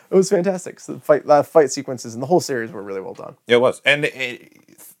good. It was fantastic. So the fight sequences and the whole series were really well done. It was, and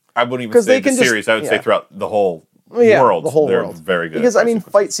I wouldn't even say the series. I would say throughout the whole world, the whole they're world. very good. Because I mean,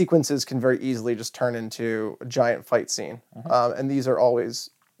 fight sequences can very easily just turn into a giant fight scene, and these are always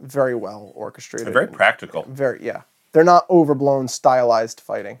very well orchestrated. They're very practical. They're not overblown, stylized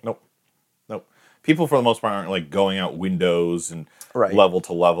fighting. Nope. People for the most part aren't like going out windows and Right. level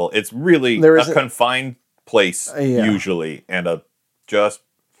to level. It's really a confined place usually, and a just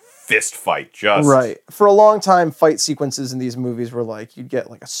fist fight. Just right. For a long time, fight sequences in these movies were like you'd get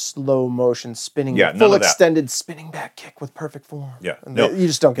like a slow motion spinning, full extended spinning back kick with perfect form. Yeah, and you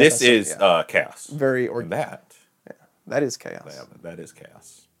just don't get this that is stuff, chaos. Very that is chaos. Yeah, that is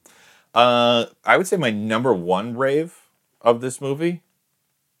chaos. I would say my number one rave of this movie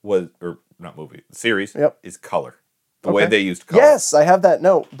was, or not movie, series, is color. The way they used color. Yes, I have that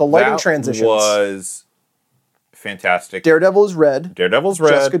note. The lighting transitions was fantastic. Daredevil is red. Daredevil's red.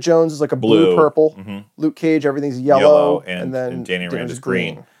 Jessica Jones is like a blue purple. Luke Cage, everything's yellow, and then Danny Rand is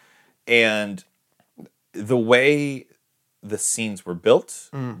green. And the way the scenes were built,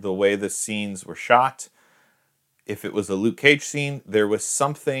 the way the scenes were shot, if it was a Luke Cage scene, there was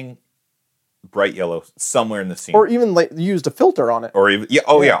something bright yellow somewhere in the scene, or even like used a filter on it, or even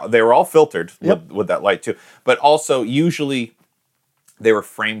they were all filtered with that light too. But also usually they were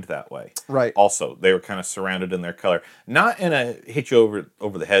framed that way. Right. Also, they were kind of surrounded in their color, not in a hit you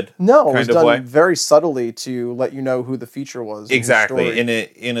over the head. No, it kind was of done way. very subtly to let you know who the feature was. Exactly.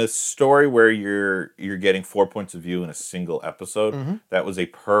 In a story where you're getting 4 points of view in a single episode, that was a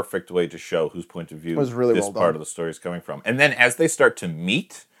perfect way to show whose point of view was really this well part done. of the story is coming from. And then as they start to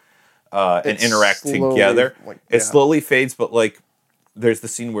meet and interact together, it slowly fades. But like, there's the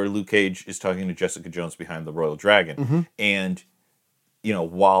scene where Luke Cage is talking to Jessica Jones behind the Royal Dragon, and you know,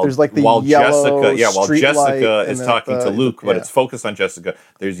 while Jessica is talking to Luke, but it's focused on Jessica,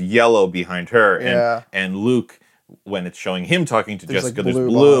 there's yellow behind her, and Luke, when it's showing him talking to Jessica, there's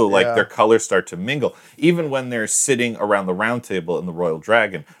blue, like their colors start to mingle. Even when they're sitting around the round table in the Royal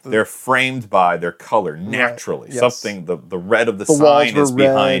Dragon, they're framed by their color naturally. Right. Yes. Something the red of the sign is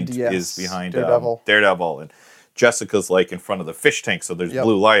behind Daredevil, and Jessica's like in front of the fish tank, so there's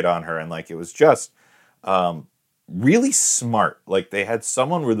blue light on her, and like it was just really smart. Like they had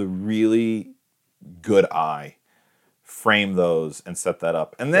someone with a really good eye frame those and set that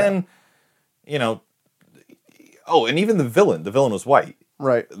up. And then, you know, and even the villain was white.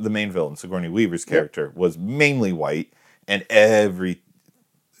 Right. The main villain, Sigourney Weaver's character, was mainly white, and everything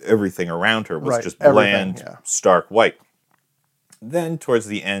around her was just bland, stark white. Then towards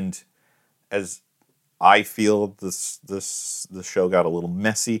the end, as I feel the show got a little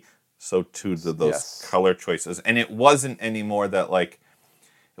messy, so too did those color choices. And it wasn't anymore that like,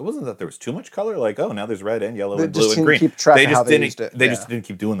 it wasn't that there was too much color, like, oh, now there's red and yellow and blue and green. They just didn't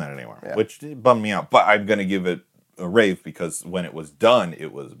keep doing that anymore, which bummed me out. But I'm going to give it a rave because when it was done,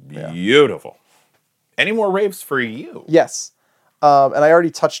 it was beautiful. Any more raves for you? Yes. And I already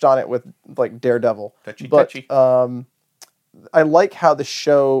touched on it with like Daredevil. Touchy. I like how the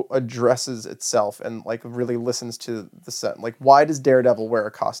show addresses itself and like really listens to the set. Like, why does Daredevil wear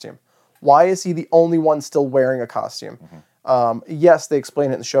a costume? Why is he the only one still wearing a costume? Yes, they explain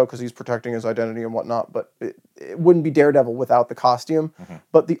it in the show because he's protecting his identity and whatnot, but it wouldn't be Daredevil without the costume.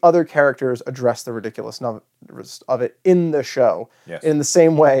 But the other characters address the ridiculousness of it in the show. Yes. In the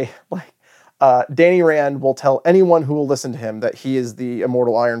same way, like Danny Rand will tell anyone who will listen to him that he is the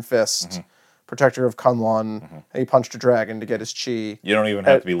immortal Iron Fist, protector of Kunlun, and he punched a dragon to get his chi. You don't even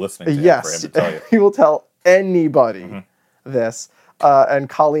have to be listening to him for him to tell you. He will tell anybody this. And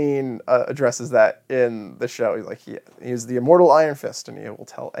Colleen addresses that in the show. He's like, he is the immortal Iron Fist, and he will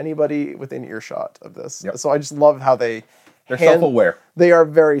tell anybody within earshot of this. Yep. So I just love how they're self-aware. They are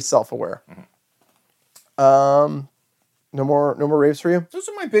very self-aware. No more raves for you? Those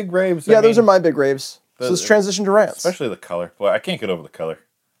are my big raves. Yeah, those are my big raves. So let's transition to rants. Especially the color. Boy, I can't get over the color.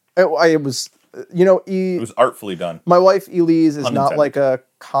 It was, it was artfully done. My wife Elise is not like a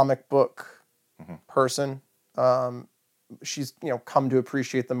comic book person. She's come to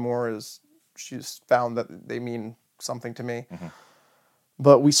appreciate them more as she's found that they mean something to me.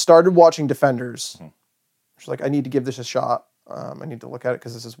 But we started watching Defenders. She's like, I need to give this a shot. I need to look at it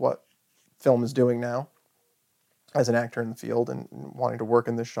because this is what film is doing now. As an actor in the field and wanting to work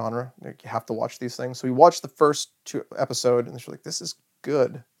in this genre, you have to watch these things. So we watched the first 2 episodes, and she's like, "This is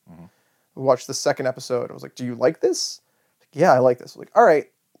good." We watched the second episode. I was like, "Do you like this?" Like, yeah, I like this. I was like, all right,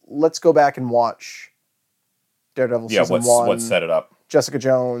 let's go back and watch Daredevil season one. What set it up? Jessica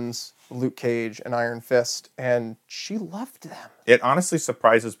Jones, Luke Cage, and Iron Fist, and she loved them. It honestly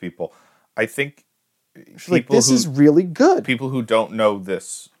surprises people. I think She's like, this is really good. People who don't know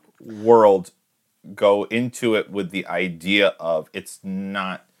this world go into it with the idea of it's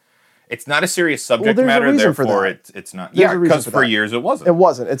not a serious subject matter, therefore it's not. There's yeah, because for years it wasn't. It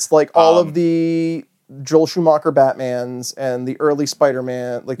wasn't. It's like all of the Joel Schumacher Batmans and the early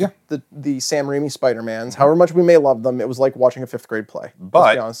Spider-Man, like the Sam Raimi Spider-Mans, however much we may love them, it was like watching a fifth grade play. But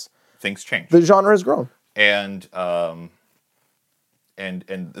let's be honest. Things change. The genre has grown. And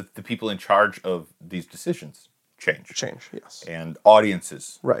the people in charge of these decisions change. Yes. And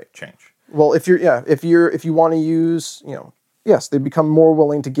audiences change. Well, if you want to use, yes, they become more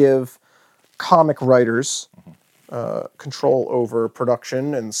willing to give comic writers control over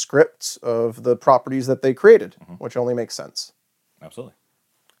production and scripts of the properties that they created, which only makes sense. Absolutely.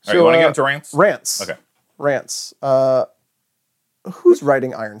 So, you want to get into rants? Rants. Okay. Rants. Who's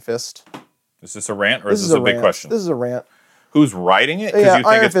writing Iron Fist? Is this a rant, or is this a big question? This is a rant. Who's writing it? Because you think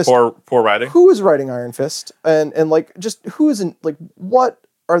Iron it's Fist. poor writing? Who is writing Iron Fist? And like, just who isn't, like, what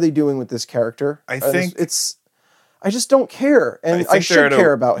are they doing with this character? I think I just don't care, and I should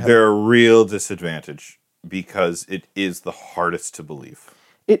care about him. They're a real disadvantage because it is the hardest to believe.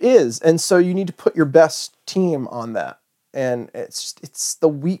 It is, and so you need to put your best team on that, and it's the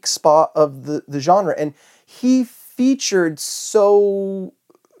weak spot of the genre. And he featured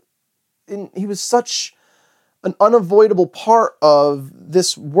he was such an unavoidable part of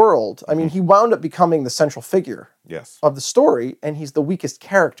this world. I mean, he wound up becoming the central figure of the story, and he's the weakest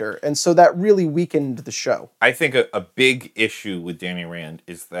character. And so that really weakened the show. I think a big issue with Danny Rand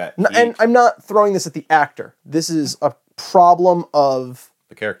is that... and I'm not throwing this at the actor. This is a problem of...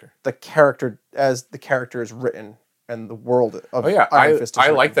 The character. The character as the character is written and the world of Iron Fist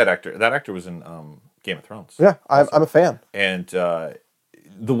I like that actor. That actor was in Game of Thrones. Yeah, I'm a fan. And...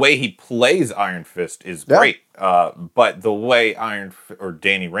 the way he plays Iron Fist is great, but the way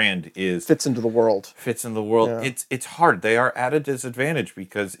Danny Rand fits into the world. Yeah. It's hard. They are at a disadvantage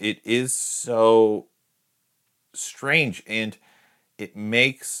because it is so strange, and it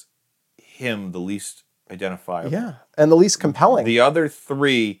makes him the least identifiable. Yeah, and the least compelling. The other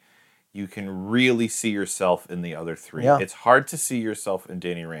three, you can really see yourself in the other three. Yeah. It's hard to see yourself in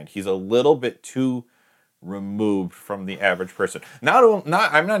Danny Rand. He's a little bit too removed from the average person.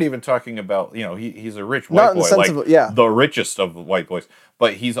 I'm not even talking about, he's a rich white boy, like the richest of white boys,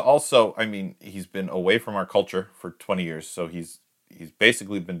 but he's also, he's been away from our culture for 20 years, so he's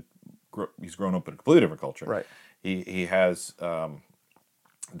basically he's grown up in a completely different culture. Right. He has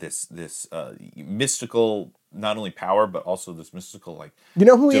this mystical, not only power, but also this mystical, like,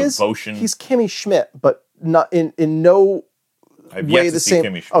 who devotion. He's Kimmy Schmidt, but not in no way the same.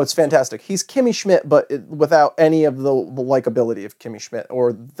 Kimmy Schmidt. Oh, it's fantastic. He's Kimmy Schmidt, but without any of the likability of Kimmy Schmidt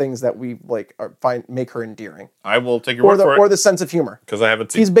or things that we like make her endearing. I will take your word for it. Or the sense of humor. Because I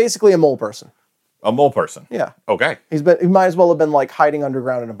haven't seen. He's basically a mole person. A mole person. Yeah. Okay. He might as well have been like hiding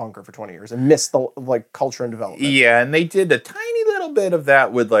underground in a bunker for 20 years and missed the culture and development. Yeah, and they did a tiny little bit of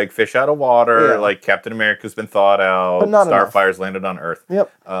that with like Fish Out of Water, like Captain America's been thawed out, but not Starfire's landed on Earth.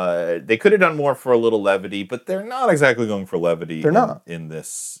 Yep. They could have done more for a little levity, but they're not exactly going for levity in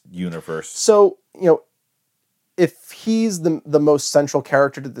this universe. So, if he's the most central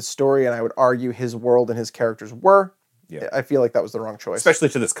character to the story, and I would argue his world and his characters were, I feel like that was the wrong choice. Especially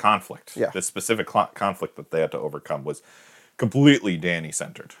to this conflict. Yeah. This specific conflict that they had to overcome was completely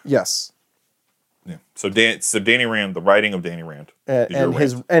Danny-centered. Yes. Yeah. So Danny Rand, the writing of Danny Rand, and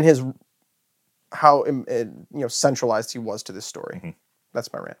his how centralized he was to this story. Mm-hmm.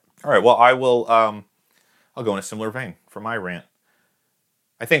 That's my rant. All right. Well, I will. I'll go in a similar vein for my rant.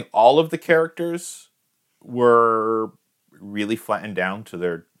 I think all of the characters were really flattened down to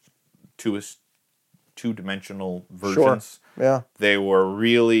their two-dimensional versions. Sure. Yeah. They were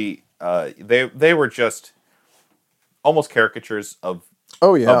really they were just almost caricatures of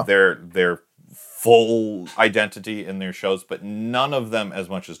their full identity in their shows, but none of them as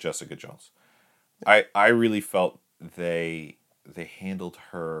much as Jessica Jones. I really felt they handled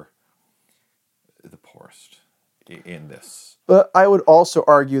her the poorest in this. But I would also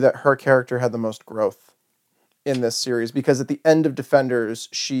argue that her character had the most growth in this series, because at the end of Defenders,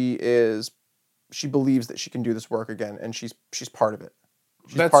 she believes that she can do this work again, and she's part of it.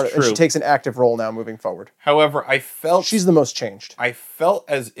 That's true. And she takes an active role now moving forward. However, I felt she's the most changed. I felt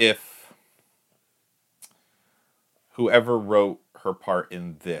as if whoever wrote her part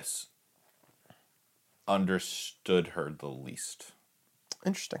in this understood her the least.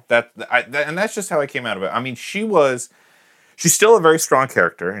 Interesting. And that's just how I came out of it. I mean, she's still a very strong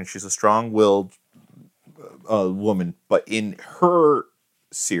character, and she's a strong-willed woman. But in her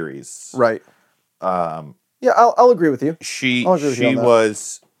series, Right. Yeah, I'll agree with you. she I'll agree with you on that.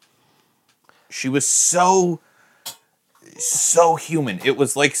 was so human. It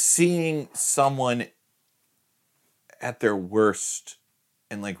was like seeing someone at their worst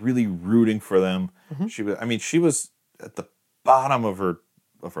and like really rooting for them. Mm-hmm. She was at the bottom of her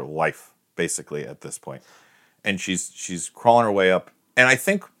life basically at this point. And she's crawling her way up. And I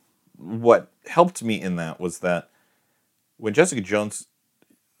think what helped me in that was that when Jessica Jones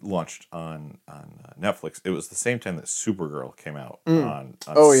launched on Netflix, it was the same time that Supergirl came out on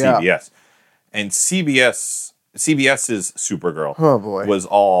CBS. Yeah. And CBS's Supergirl Oh, boy. was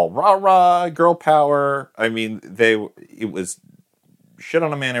all rah rah girl power. I mean, it was shit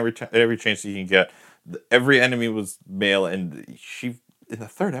on a man every chance you can get. Every enemy was male, and she in the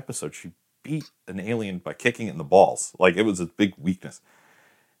third episode she beat an alien by kicking it in the balls. Like, it was a big weakness.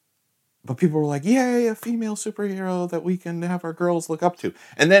 But people were like, yay, a female superhero that we can have our girls look up to.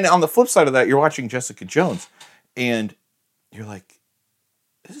 And then on the flip side of that, you're watching Jessica Jones, and you're like,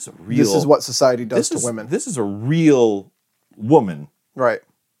 this is what society does to women. This is a real woman Right.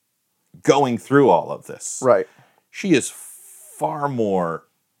 going through all of this. Right. She is far more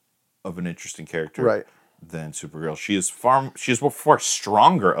of an interesting character Right. than Supergirl. She is far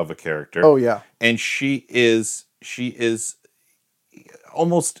stronger of a character. Oh, yeah. And she is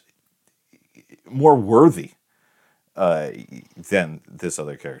almost more worthy than this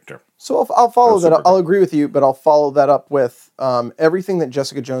other character. So I'll follow that up. Supergirl. I'll agree with you, but I'll follow that up with everything that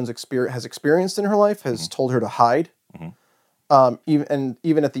Jessica Jones has experienced in her life has told her to hide.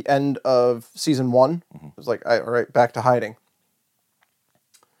 Even at the end of season 1, it was like, all right, back to hiding.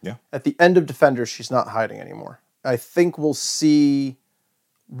 Yeah. At the end of Defenders, she's not hiding anymore. I think we'll see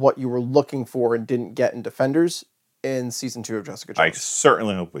what you were looking for and didn't get in Defenders in season 2 of Jessica Jones. I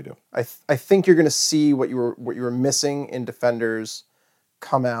certainly hope we do. I think you're going to see what you were missing in Defenders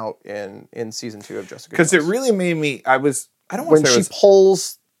come out in season 2 of Jessica Jones. Because it really made me. I don't want when to say she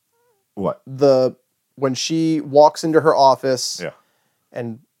pulls what when she walks into her office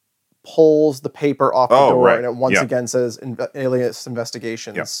and pulls the paper off the door, right. and it once again says alias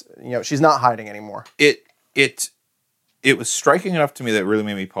investigations. She's not hiding anymore. It was striking enough to me that it really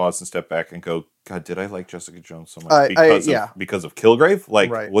made me pause and step back and go, God, did I like Jessica Jones so much because of Kilgrave?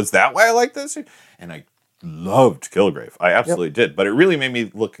 Like, was that why I liked this? And I loved Kilgrave. I absolutely did. But it really made me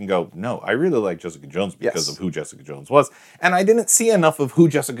look and go, no, I really like Jessica Jones because of who Jessica Jones was. And I didn't see enough of who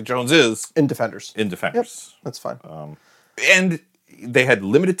Jessica Jones is in Defenders. Yep, that's fine. And they had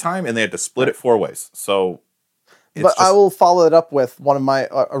limited time, and they had to split it 4 ways. So, I will follow it up with one of my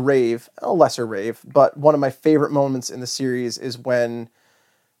a lesser rave, but one of my favorite moments in the series is when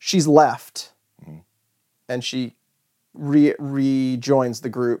she's left, and she rejoins the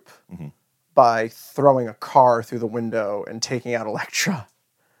group by throwing a car through the window and taking out Elektra.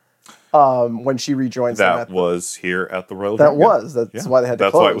 When she rejoins them, that was here at the Royal. That's why they had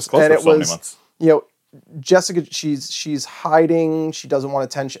to close. That's why it was closed for so many months. Jessica, she's hiding. She doesn't want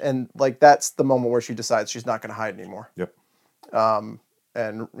attention, and like that's the moment where she decides she's not going to hide anymore. Yep.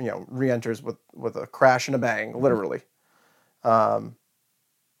 And re-enters with a crash and a bang, literally. So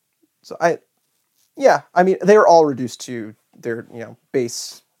they're all reduced to their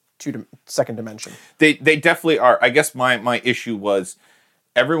base second dimension. They definitely are. I guess my issue was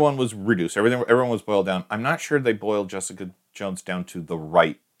everyone was reduced. Everyone was boiled down. I'm not sure they boiled Jessica Jones down to the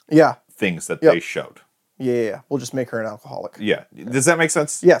right things that they showed. Yeah. We'll just make her an alcoholic. Yeah. Does that make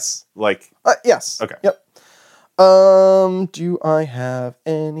sense? Yes. Like. Yes. Okay. Yep. Do I have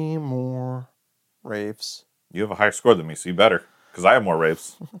any more raves? You have a higher score than me, so you better, because I have more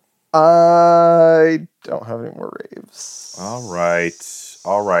raves. I don't have any more raves. All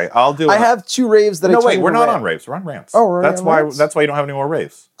right. I'll do it. I have 2 raves that we're not on raves. We're on rants. Oh, we're that's on why. rants? That's why you don't have any more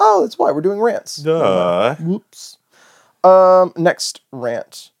raves. Oh, that's why we're doing rants. Duh. Whoops. Next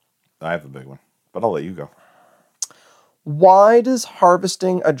rant. I have a big one, but I'll let you go. Why does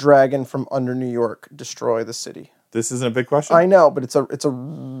harvesting a dragon from under New York destroy the city? This isn't a big question. I know, but it's a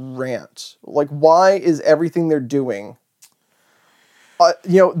rant. Like, why is everything they're doing?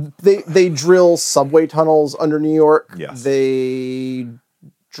 They drill subway tunnels under New York. Yes. They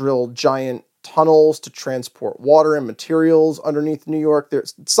drill giant tunnels to transport water and materials underneath New York.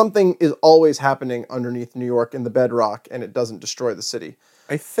 There's something is always happening underneath New York in the bedrock, and it doesn't destroy the city.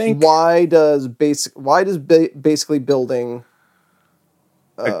 I think. Why does basically building?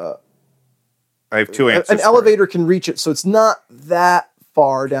 I have 2 answers. An elevator can reach it, so it's not that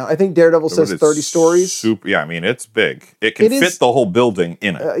far down. I think Daredevil says But it's 30 stories. Super, yeah, I mean, it's big. It can It fit is- the whole building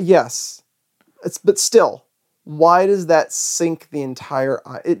in it. Yes. But still, why does that sink the entire...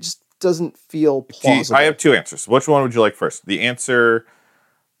 It just doesn't feel plausible. I have two answers. Which one would you like first? The answer,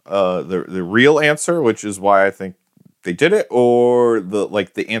 the real answer, which is why I think they did it, or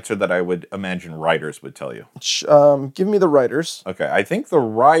the answer that I would imagine writers would tell you? Give me the writers. Okay, I think the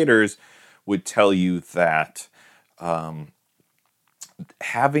writers would tell you that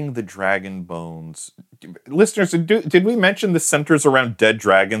having the dragon bones... Listeners, did we mention this centers around dead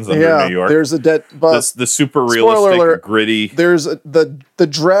dragons under New York? There's a dead... But the super spoiler realistic, alert, gritty... there's the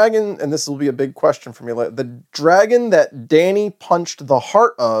dragon, and this will be a big question for me later. The dragon that Danny punched the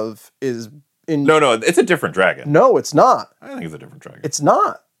heart of is in... No, it's a different dragon. No, it's not. I think it's a different dragon. It's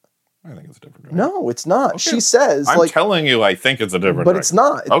not. I think it's a different dragon. No, it's not. Okay. She says, I'm like... telling you, I think it's a different But dragon. it's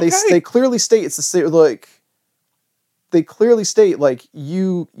not. Okay. They clearly state it's the same, like... They clearly state, like,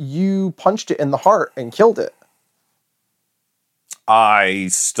 you punched it in the heart and killed it. I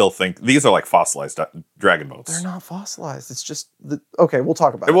still think these are like fossilized dragon bones. They're not fossilized. It's just... Okay, we'll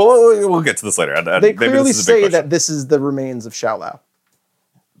talk about it. We'll get to this later. They Maybe clearly this is a big say question. that this is the remains of Shao Lao.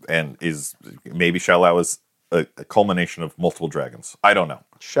 And maybe Shao Lao is a culmination of multiple dragons. I don't know.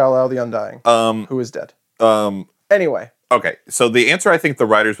 Shao Lao the Undying, who is dead. Anyway. Okay, so the answer I think the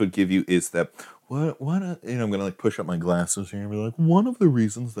writers would give you is that I'm gonna like push up my glasses here and be like, one of the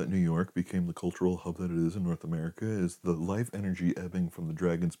reasons that New York became the cultural hub that it is in North America is the life energy ebbing from the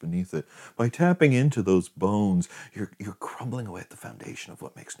dragons beneath it. By tapping into those bones, you're crumbling away at the foundation of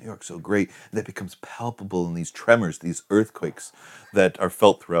what makes New York so great, and that becomes palpable in these tremors, these earthquakes that are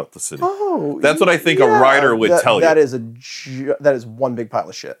felt throughout the city. Oh, that's what I think a writer would tell you. That is one big pile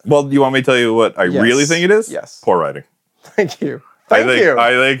of shit. Well, do you want me to tell you what I Yes. really think it is? Yes. Poor writing. Thank you. I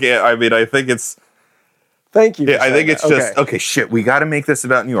think it's. Thank you. I think it's just okay. Shit, we got to make this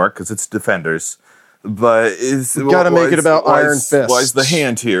about New York because it's Defenders, but gotta make it about Iron Fist. Why's the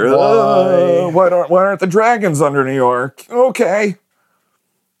hand here? Why? Why aren't the dragons under New York? Okay,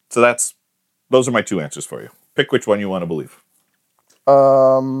 so those are my two answers for you. Pick which one you want to believe.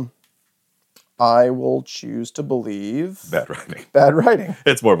 I will choose to believe Bad writing. bad writing.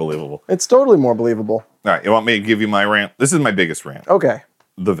 It's more believable. It's totally more believable. All right, you want me to give you my rant? This is my biggest rant. Okay.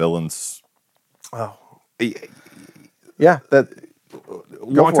 The villains. Oh. Yeah.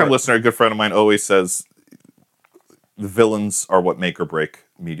 Long-time listener, a good friend of mine, always says the villains are what make or break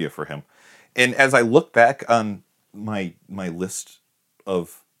media for him. And as I look back on my list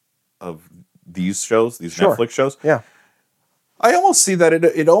of these shows, these Sure. Netflix shows, Yeah. I almost see that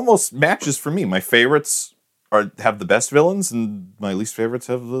it almost matches for me. My favorites have the best villains, and my least favorites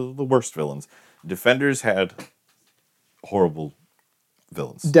have the worst villains. Defenders had horrible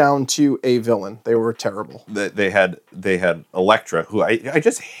villains. Down to a villain. They were terrible. They had Elektra, who I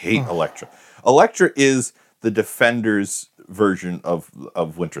just hate Elektra. Elektra is the Defenders version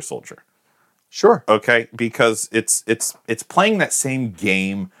of Winter Soldier. Sure. Okay? Because it's playing that same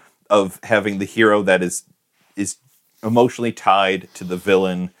game of having the hero that is emotionally tied to the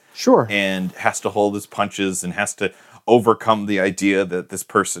villain. Sure. And has to hold his punches and has to overcome the idea that this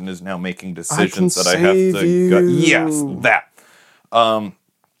person is now making decisions that I have to go. Yes, that.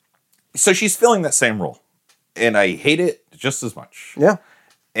 So she's filling that same role, and I hate it just as much. Yeah.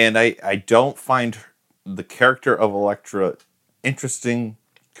 And I don't find the character of Elektra interesting,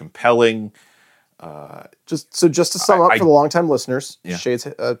 compelling. Just to sum up for the longtime listeners, Yeah.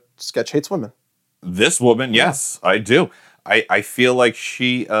 Sketch hates women. This woman, yes, I do. I feel like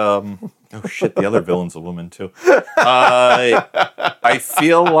she. Oh shit! The other villain's a woman too. I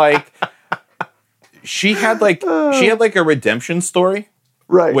feel like she had a redemption story.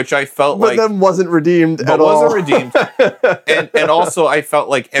 Right. Which I felt but then wasn't redeemed at all. Wasn't redeemed. and also I felt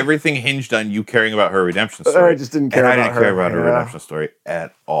like everything hinged on you caring about her redemption story. I just didn't care and about I didn't care about her Yeah. redemption story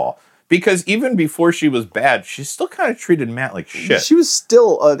at all. Because even before she was bad, she still kind of treated Matt like shit. She was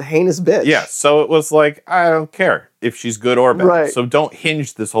still a heinous bitch. Yeah, so it was like, I don't care if she's good or bad. Right. So don't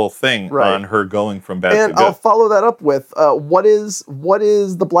hinge this whole thing Right. on her going from bad And to good. I'll follow that up with what is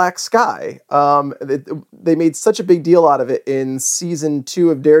the Black Sky? They made such a big deal out of it in season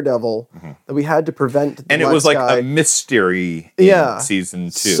 2 of Daredevil that we had to prevent. The and Black it was like Sky. a mystery in season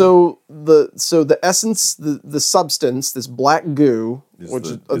 2. So the essence, the substance, this black goo, which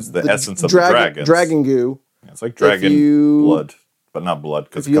is the essence of the dragons. Dragon goo. Yeah, it's like dragon blood, but not blood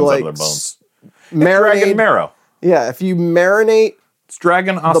because it comes out of their bones. Dragon marrow. Yeah, if you marinate It's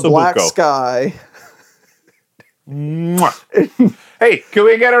dragon the ossobuco. Black Sky. Mwah. Hey, can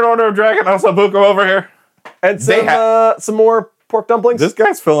we get an order of dragon ossobuco over here? And some more pork dumplings. This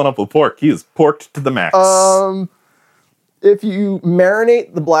guy's filling up with pork. He is porked to the max. if you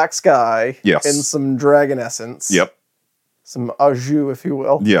marinate the Black Sky Yes. in some dragon essence, Yep. some au jus, if you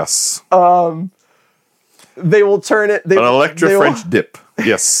will, Yes. they will turn it. An Electra French dip.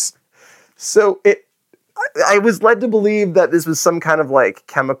 Yes. So I was led to believe that this was some kind of like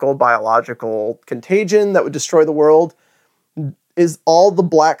chemical, biological contagion that would destroy the world. Is all the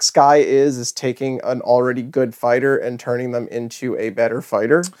Black Sky is taking an already good fighter and turning them into a better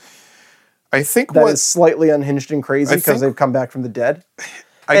fighter I think that is slightly unhinged and crazy because they've come back from the dead.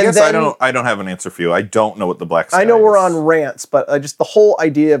 I guess I don't have an answer for you. I don't know what the Black Sky I know is. we're on rants, but just the whole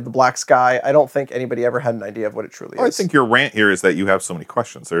idea of the Black Sky, I don't think anybody ever had an idea of what it truly is. I think your rant here is that you have so many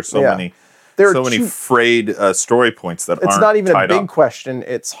questions. There's so many There are so many two- frayed story points that It's aren't not even a tied big up. question,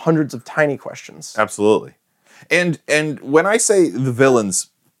 it's hundreds of tiny questions. Absolutely. And when I say the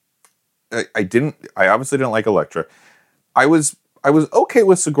villains, I obviously didn't like Elektra. I was okay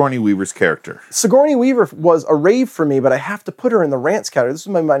with Sigourney Weaver's character. Sigourney Weaver was a rave for me, but I have to put her in the rants category. This is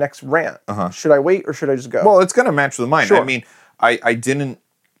my next rant. Should I wait or should I just go? Well, it's gonna match with mine. Sure. I mean,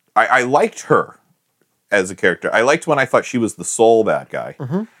 I liked her as a character. I liked when I thought she was the sole bad guy.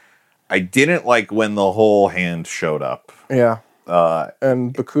 Mm-hmm. I didn't like when the whole hand showed up. Yeah.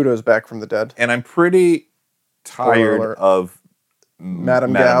 And Bakuto's back from the dead. And I'm pretty tired alert. of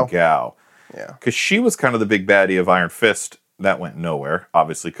Madame Gao. Yeah. Because she was kind of the big baddie of Iron Fist. That went nowhere,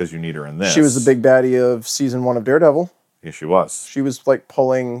 obviously, because you need her in this. She was the big baddie of season 1 of Daredevil. Yeah, she was. She was like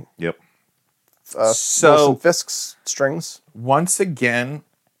pulling Yep. Wilson Fisk's strings. Once again,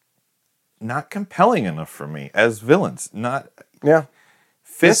 not compelling enough for me as villains. Not Yeah.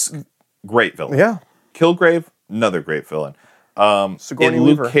 Fisk, great villain. Yeah. Kilgrave, another great villain. Sigourney In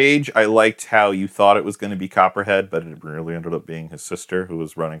Weaver. Luke Cage, I liked how you thought it was going to be Copperhead, but it really ended up being his sister who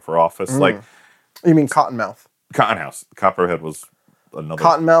was running for office. Like You mean Cottonmouth? Cottonhouse. Copperhead was another.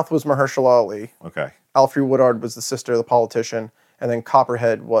 Cottonmouth was Mahershala Ali. Okay. Alfre Woodard was the sister of the politician. And then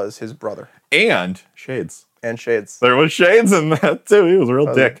Copperhead was his brother. And Shades. And Shades. There was Shades in that too. He was a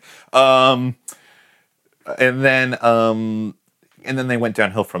real dick. And then they went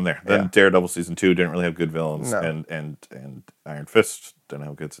downhill from there. Then Daredevil season 2 didn't really have good villains, No. and Iron Fist didn't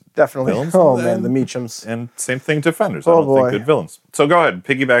have good Definitely. villains. Oh, and man, then- the Meachums. And same thing, Defenders. I Oh, don't boy. think good villains. So go ahead,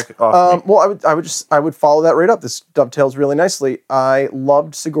 piggyback off. me. Well, I would follow that right up. This dovetails really nicely. I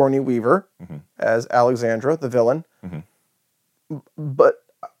loved Sigourney Weaver as Alexandra, the villain, but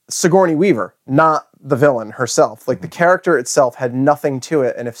Sigourney Weaver, not the villain herself. Like the character itself had nothing to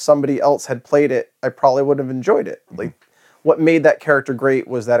it, and if somebody else had played it, I probably wouldn't have enjoyed it. Like what made that character great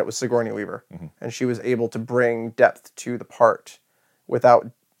was that it was Sigourney Weaver, and she was able to bring depth to the part without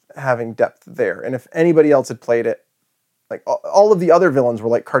having depth there. And if anybody else had played it, like all of the other villains were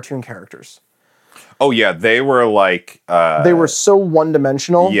like cartoon characters. Oh yeah, they were like They were so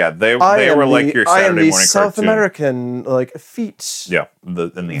one-dimensional. yeah, they were like your I am Saturday the morning South cartoon. American like feet Yeah, the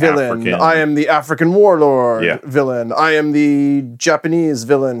villain. African. I am the African warlord Yeah. villain. I am the Japanese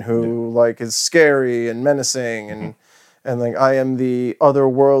villain who like is scary and menacing and like I am the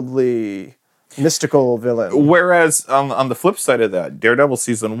otherworldly mystical villain. Whereas on the flip side of that, Daredevil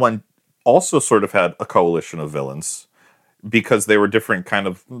season 1 also sort of had a coalition of villains because they were different kind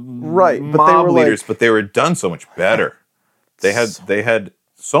of Right, but mob they were leaders, like but they were done so much better. They had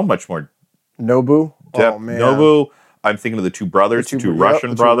so much more Nobu. depth. Oh man. Nobu. I'm thinking of the two brothers, the two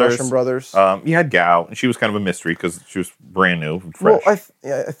Russian brothers. Russian brothers. You had Gao, and she was kind of a mystery because she was brand new, and Well, fresh.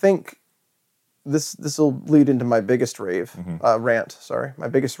 I think this will lead into my biggest rant. Sorry, my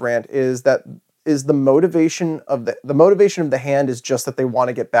biggest rant is the motivation of the hand is just that they want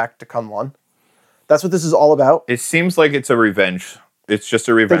to get back to Kunlun. That's what this is all about. It seems like it's a revenge. It's just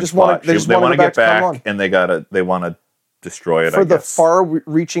a revenge just wanna- plot. they just They wanna want to go get back to back, Kunlun. and they want to destroy it. For I the guess.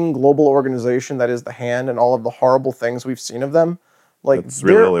 far-reaching global organization that is the hand and all of the horrible things we've seen of them, like That's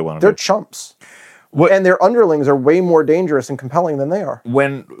really what they wanna they're do. chumps. What- And their underlings are way more dangerous and compelling than they are.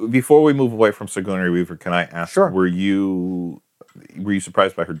 Before we move away from Sigourney Weaver, can I ask? Sure. Were you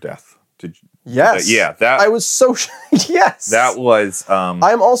surprised by her death? Did you, Yes. yeah, that I was so yes. that was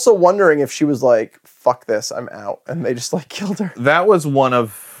I'm also wondering if she was like, "Fuck this, I'm out," and they just like killed her. that was one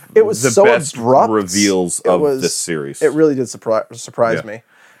of It was the so best abrupt. reveals It of was- this series. It really did surprise Yeah. me,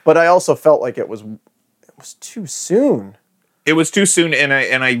 but I also felt like it was too soon. It was too soon, and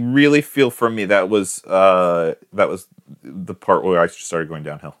I really feel for me that was the part where I started going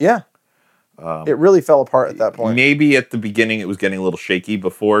downhill. Yeah, it really fell apart at that point. Maybe at the beginning it was getting a little shaky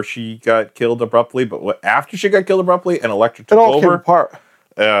before she got killed abruptly, but after she got killed abruptly and Elektra It took all came over, apart.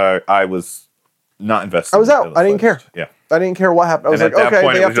 I was not invested. I was out. in the I didn't care. slightest. Yeah. I didn't care what happened. I was And like, at that okay,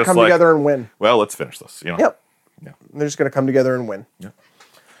 point, they it have was to just come like- together and win. Well, let's finish this. You know. Yep. Yeah. They're just going to come together and win. Do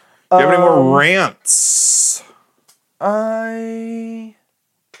you have any more rants? I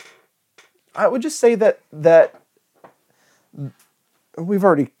would just say that we've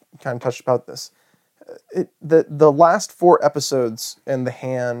already kind of touched about this. The last 4 episodes and the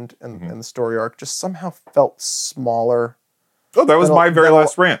hand and the story arc just somehow felt smaller. Oh, that was my very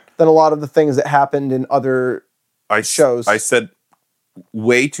last rant. Than a lot of the things that happened in other shows. I said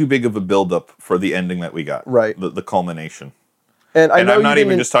way too big of a buildup for the ending that we got. Right. The culmination. And I'm not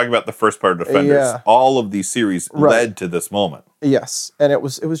even just talking about the first part of Defenders. Yeah. All of these series led to this moment. Yes, and it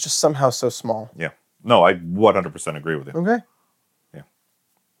was just somehow so small. Yeah. No, I 100% agree with you. Okay. Yeah.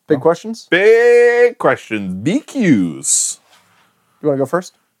 Big questions? Big questions. BQs. You want to go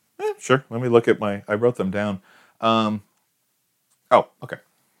first? Sure. Let me look at I wrote them down. Oh, okay.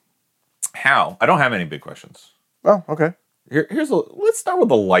 How? I don't have any big questions. Oh, okay. Let's start with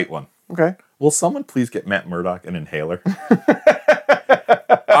a light one. Okay. Will someone please get Matt Murdock an inhaler?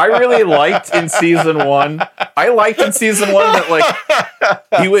 I really liked in season 1. I liked in season 1 that like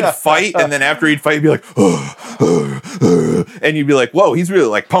he would fight, and then after he'd fight, he'd be like, and you'd be like, whoa, he's really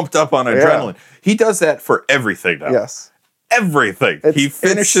like pumped up on adrenaline. He does that for everything now. Yes. Everything. He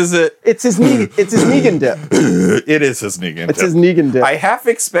finishes it. It's his Negan dip. It is his Negan dip. It's his Negan dip. I half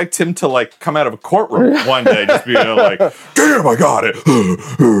expect him to like come out of a courtroom one day, just be like, "Damn, I got it."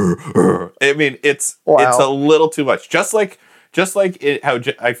 I mean, it's a little too much. Just like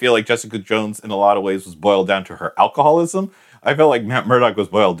I feel like Jessica Jones in a lot of ways was boiled down to her alcoholism. I felt like Matt Murdock was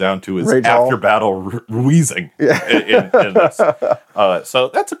boiled down to his after battle wheezing in this. So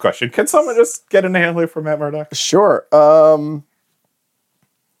that's a question. Can someone just get an inhaler for Matt Murdock? Sure.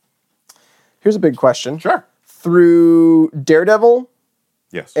 Here's a big question. Sure. Through Daredevil,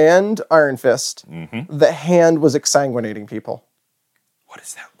 yes, and Iron Fist, the hand was exsanguinating people. What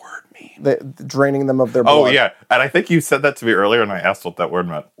does that word mean? Draining them of their blood. Oh yeah, and I think you said that to me earlier, and I asked what that word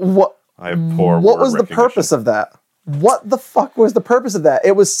meant. What? I have poor What word was the purpose of that? What the fuck was the purpose of that?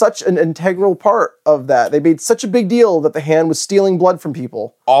 It was such an integral part of that. They made such a big deal that the hand was stealing blood from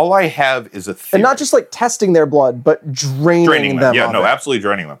people. All I have is a theory. And not just like testing their blood, but draining them. Yeah, no, absolutely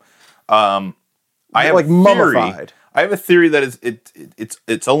draining them. I have like mummified. I have a theory that is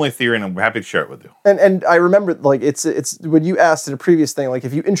it's only a theory, and I'm happy to share it with you. And I remember like it's when you asked in a previous thing, like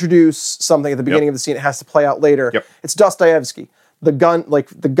if you introduce something at the beginning of the scene, it has to play out later. Yep. It's Dostoevsky. The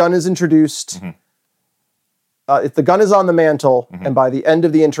gun is introduced. If the gun is on the mantle, and by the end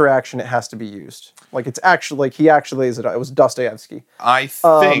of the interaction, it has to be used. Like it's actually like he actually lays it out. It was Dostoevsky. I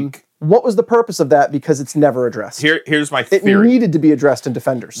think. What was the purpose of that? Because it's never addressed. Here's my theory. It needed to be addressed in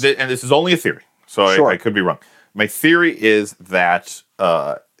Defenders. And this is only a theory, so I could be wrong. My theory is that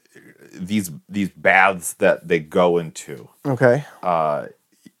these baths that they go into, okay,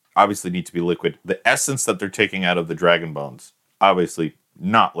 obviously need to be liquid. The essence that they're taking out of the dragon bones, obviously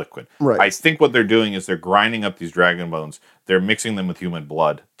not liquid. Right. I think what they're doing is they're grinding up these dragon bones. They're mixing them with human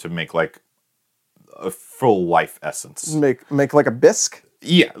blood to make like a full life essence. Make like a bisque.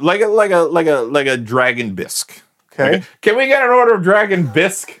 Yeah, like a dragon bisque. Okay. Can we get an order of dragon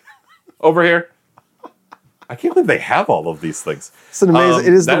bisque over here? I can't believe they have all of these things. It's an amazing.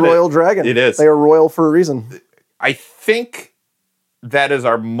 It is the royal dragon. It is. They are royal for a reason. I think that is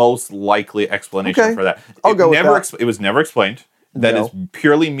our most likely explanation for that. I'll go with that. It was never explained. That is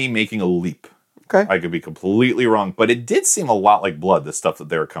purely me making a leap. Okay. I could be completely wrong, but it did seem a lot like blood, the stuff that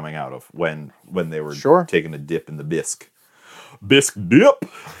they were coming out of when they were taking a dip in the bisque. Bisque dip.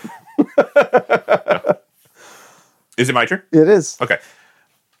 Yeah. Is it my turn? It is. Okay.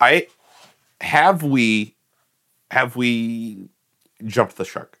 Have we jumped the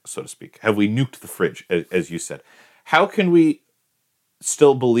shark, so to speak? Have we nuked the fridge, as you said? How can we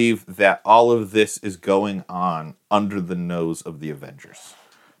still believe that all of this is going on under the nose of the Avengers?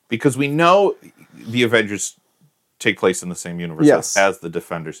 Because we know the Avengers take place in the same universe as the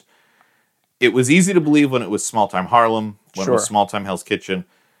Defenders. It was easy to believe when it was small-time Harlem, when it was small-time Hell's Kitchen.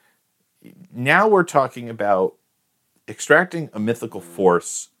 Now we're talking about extracting a mythical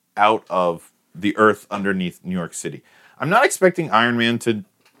force out of the earth underneath New York City. I'm not expecting Iron Man to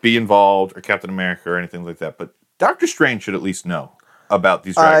be involved or Captain America or anything like that, but Doctor Strange should at least know about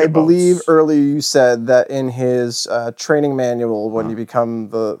these dragon bones. I believe earlier you said that in his training manual, when you become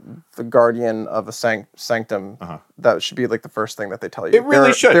the guardian of a sanctum, that should be like the first thing that they tell you. It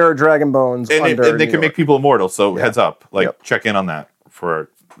really should. There are dragon bones under and they can make people immortal, so heads up. Yep. Check in on that for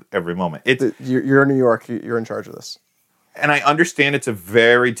every moment. You're in New York. You're in charge of this. And I understand it's a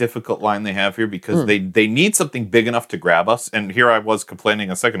very difficult line they have here because they need something big enough to grab us. And here I was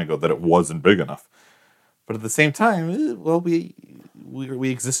complaining a second ago that it wasn't big enough. But at the same time, well, we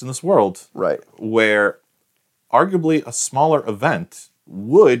exist in this world where arguably a smaller event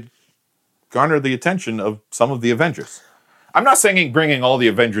would garner the attention of some of the Avengers. I'm not saying bringing all the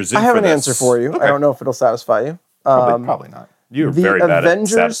Avengers in. I have for an this. answer for you. Okay. I don't know if it'll satisfy you. Probably not. You're the very bad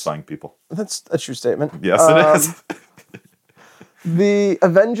Avengers- at satisfying people. That's a true statement. Yes, it is. The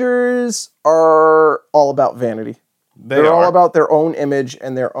Avengers are all about vanity. They're all about their own image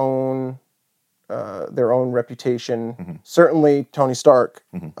and their own reputation. Mm-hmm. Certainly, Tony Stark,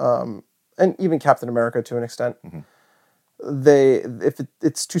 and even Captain America to an extent. Mm-hmm.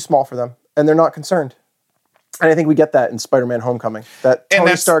 It's too small for them, and they're not concerned. And I think we get that in Spider-Man: Homecoming. That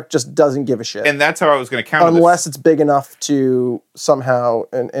Tony Stark just doesn't give a shit, And that's how I was going to counter unless it's big enough to somehow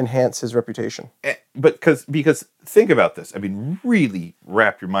enhance his reputation. this. But because think about this. I mean, really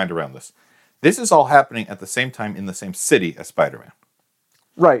wrap your mind around this. This is all happening at the same time in the same city as Spider-Man.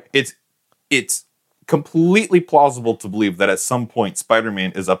 Right. It's completely plausible to believe that at some point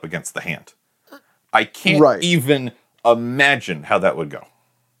Spider-Man is up against the Hand. I can't even imagine how that would go.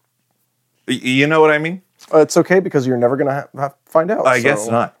 You know what I mean? It's okay because you're never going to find out. I guess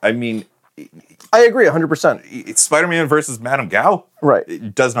not. I mean, I agree 100%. it's Spider-Man versus Madame Gao. Right.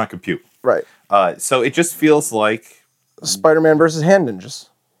 It does not compute. Right. So it just feels like... Spider-Man versus Hand Ninjas.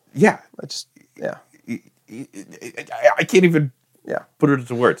 Yeah. Yeah. I can't even put it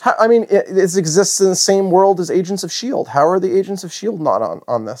into words. I mean, it exists in the same world as Agents of S.H.I.E.L.D. How are the Agents of S.H.I.E.L.D. not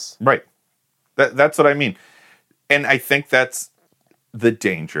on this? Right. That's what I mean. And I think that's the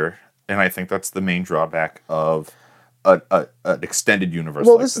danger. And I think that's the main drawback of an extended universe.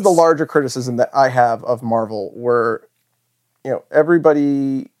 Well, like this is the larger criticism that I have of Marvel, where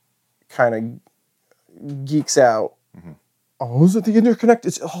everybody kind of geeks out. Oh, is it the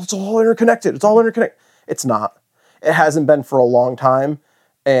interconnected? It's all interconnected. It's all interconnected. It's not. It hasn't been for a long time.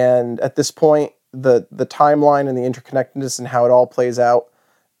 And at this point, the timeline and the interconnectedness and how it all plays out,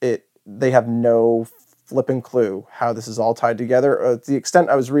 they have no flipping clue how this is all tied together. To the extent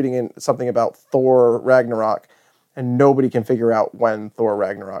I was reading in something about Thor Ragnarok, and nobody can figure out when Thor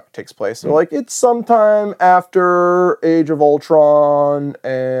Ragnarok takes place. They're like, it's sometime after Age of Ultron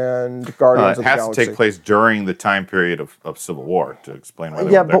and Guardians of the Galaxy. It has to take place during the time period of Civil War to explain why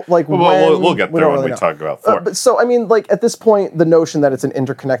they yeah, were there. but like we'll get there when really we talk about Thor. But so, I mean, like at this point, the notion that it's an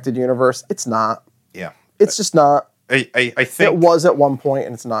interconnected universe, it's not. Yeah. It's just not. I think it was at one point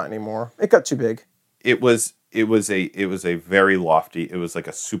and it's not anymore. It got too big. It was a very lofty, it was like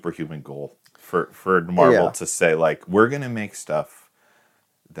a superhuman goal for Marvel to say, like, we're going to make stuff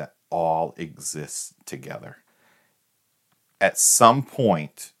that all exists together. At some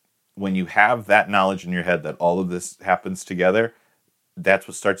point, when you have that knowledge in your head that all of this happens together, that's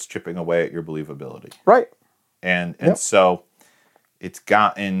what starts chipping away at your believability. Right. And so it's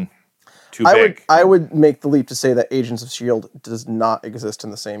gotten too big. I would make the leap to say that Agents of S.H.I.E.L.D. does not exist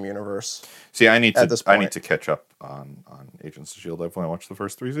in the same universe. See, I need to catch up on Agents of S.H.I.E.L.D. I've only watched the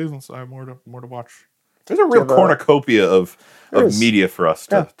first 3 seasons, so I have more to watch. There's a real cornucopia of media for us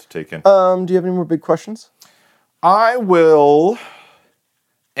to take in. Do you have any more big questions? I will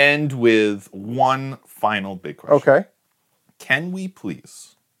end with one final big question. Okay. Can we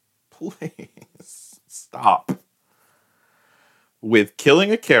please stop with killing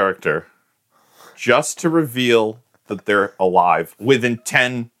a character just to reveal that they're alive within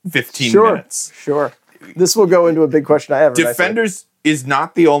 10, 15 minutes? Sure. This will go into a big question I have. Defenders is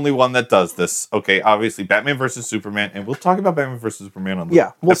not the only one that does this. Okay, obviously Batman versus Superman, and we'll talk about Batman versus Superman on the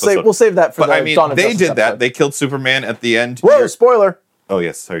episode. We'll save that for the Dawn of they Justice did that. episode. They killed Superman at the end. Whoa, spoiler. Oh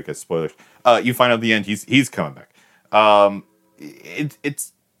yes, sorry guys, spoilers. You find out at the end he's coming back.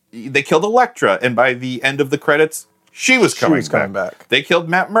 They killed Elektra, and by the end of the credits, she was coming back. They killed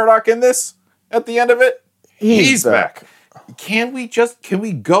Matt Murdock in this. At the end of it, he's back. Can we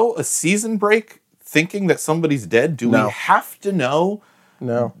go a season break thinking that somebody's dead? Do we have to know?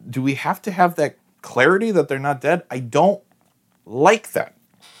 No. Do we have to have that clarity that they're not dead? I don't like that.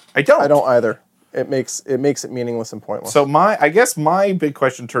 I don't either. It makes it meaningless and pointless. So I guess my big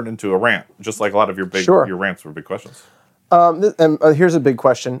question turned into a rant, just like a lot of your your rants were big questions. Here's a big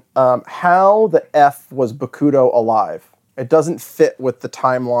question. How the F was Bakuto alive? It doesn't fit with the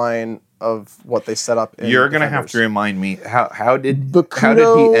timeline of what they set up in You're going to have to remind me, how did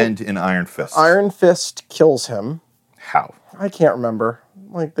Bakuto, he end in Iron Fist? Iron Fist kills him. How? I can't remember.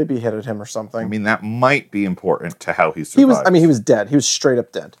 Like, they beheaded him or something. I mean, that might be important to how he survived. He was dead. He was straight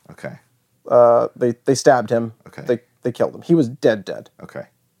up dead. Okay. They stabbed him. Okay. They killed him. He was dead. Okay.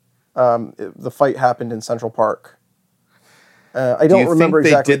 The fight happened in Central Park. I don't remember exactly. Do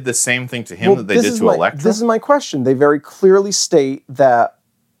you think they did the same thing to him that they did to Elektra? This is my question. They very clearly state that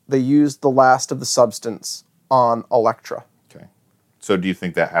they used the last of the substance on Elektra. Okay. So do you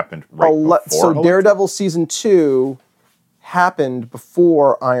think that happened right before So Elektra? Daredevil Season 2 happened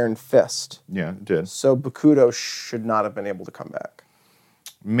before Iron Fist. Yeah, it did. So Bakuto should not have been able to come back.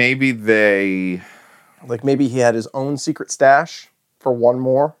 Maybe they... Like maybe he had his own secret stash for one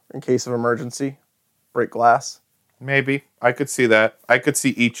more in case of emergency. Break glass. Maybe. I could see that. I could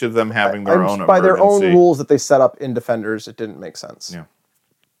see each of them having their own by emergency. their own rules that they set up in Defenders, it didn't make sense. Yeah.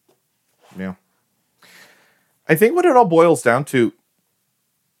 Yeah. I think what it all boils down to,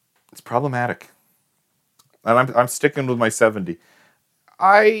 it's problematic. And I'm sticking with my 70.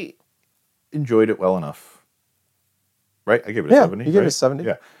 I enjoyed it well enough. Right? I gave it a 70. You gave right? it a 70.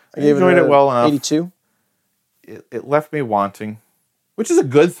 Yeah. I gave enjoyed it well enough. 82. It left me wanting, which is a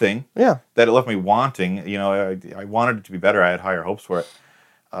good thing. Yeah. That it left me wanting. You know, I wanted it to be better. I had higher hopes for it.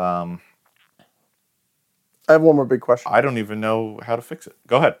 I have one more big question. I don't even know how to fix it.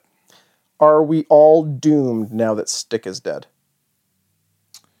 Go ahead. Are we all doomed now that Stick is dead?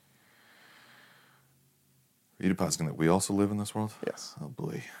 Are you depositing that we also live in this world? Yes. Oh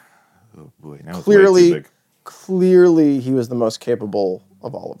boy. Oh boy. Now it's way too big. Clearly, he was the most capable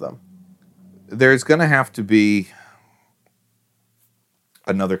of all of them. There's going to have to be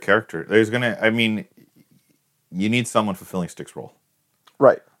another character. You need someone fulfilling Stick's role.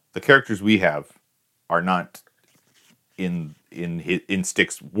 Right. The characters we have are not in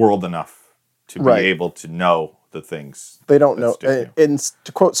Stick's world enough to be Right. able to know the things. They don't that know. Stick knew.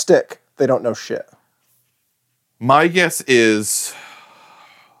 To quote Stick, they don't know shit. My guess is,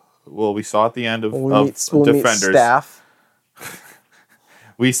 well, we saw at the end of We'll meet Defenders. Staff.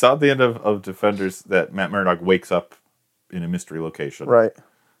 We saw at the end of Defenders that Matt Murdock wakes up in a mystery location. Right.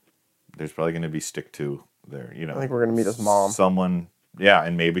 There's probably going to be Stick 2 there. You know, I think we're going to meet his mom. Someone, yeah,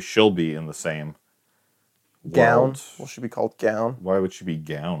 and maybe she'll be in the same Gown. world. Will she be called Gown? Why would she be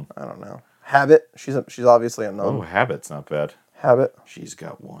Gown? I don't know. Habit. She's obviously a nun. Oh, Habit's not bad. Habit. She's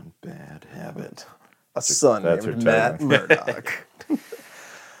got one bad habit. A son that's named her Matt tagline. Murdock.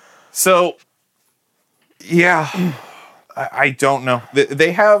 So, yeah, I don't know.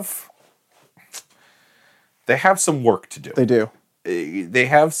 They have some work to do. They do. They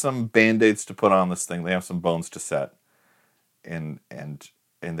have some band-aids to put on this thing. They have some bones to set, and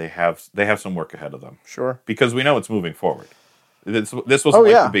they have some work ahead of them. Sure. Because we know it's moving forward. This wasn't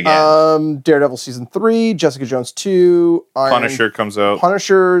the big end. Daredevil season 3, Jessica Jones 2, Punisher comes out.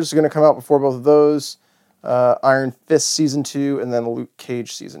 Punisher's going to come out before both of those. Iron Fist season 2, and then Luke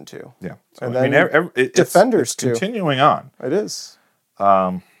Cage season 2. Yeah. So, And then Defenders it's 2. continuing on. It is.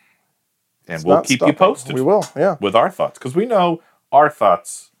 And It's we'll not keep stopping. you posted. We will, yeah. With our thoughts. Because we know our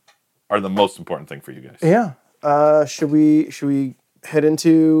thoughts are the most important thing for you guys. Yeah. Should we head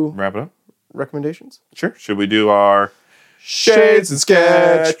into Wrap it up? recommendations? Sure. Should we do our Shades and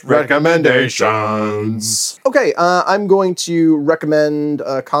Sketch recommendations? Okay, I'm going to recommend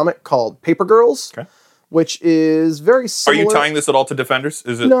a comic called Paper Girls, Okay. which is very Are similar. you tying this at all to Defenders?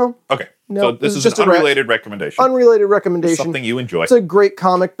 Is it? No. Okay. No, So this this is is just an a unrelated recommendation. Unrelated recommendation. Something you enjoy. It's a great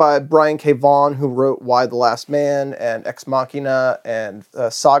comic by Brian K. Vaughan, who wrote Why the Last Man and Ex Machina and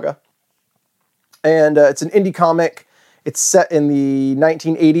Saga. And it's an indie comic. It's set in the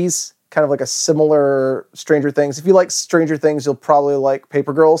 1980s, kind of like a similar Stranger Things. If you like Stranger Things, you'll probably like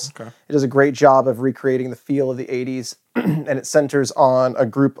Paper Girls. Okay. It does a great job of recreating the feel of the 80s, and it centers on a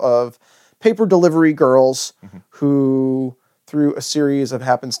group of paper delivery girls who, through a series of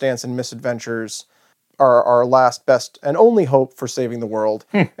happenstance and misadventures, are our last, best, and only hope for saving the world.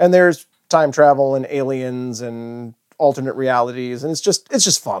 And there's time travel and aliens and alternate realities, and it's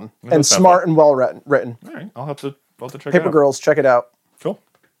just fun and smart and well written. All right. I'll have to check it Paper out. Girls, check it out. Cool.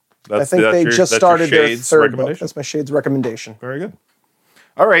 I think they just started their third book. That's my Shades recommendation. Very good.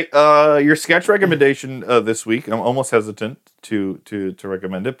 All right, your sketch recommendation this week. I'm almost hesitant to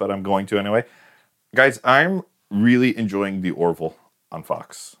recommend it, but I'm going to anyway. Guys, I'm really enjoying The Orville on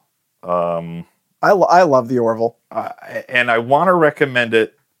Fox. I love The Orville. And I want to recommend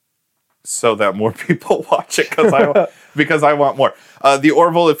it so that more people watch it because I want more. The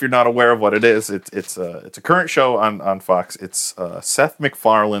Orville, if you're not aware of what it is, it's a current show on Fox. It's Seth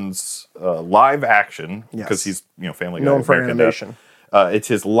MacFarlane's live action because he's Family Guy, Known for American Dad. animation. It's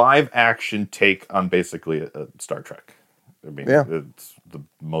his live action take on basically a Star Trek. I mean, it's the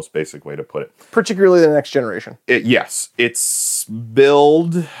most basic way to put it. Particularly the Next Generation. Yes, it's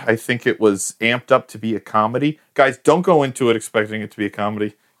billed. I think it was amped up to be a comedy. Guys, don't go into it expecting it to be a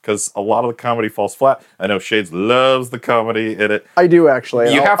comedy because a lot of the comedy falls flat. I know Shades loves the comedy in it. I do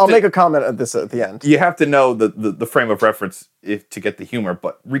actually. You I'll make a comment on this at the end. You have to know the frame of reference to get the humor.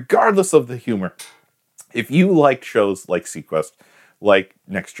 But regardless of the humor, if you like shows like Sequest, like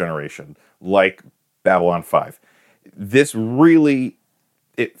Next Generation, like Babylon 5, this really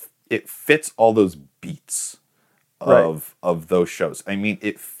it fits all those beats of those shows. I mean,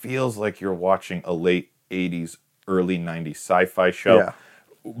 it feels like you're watching a late 80s, early 90s sci-fi show,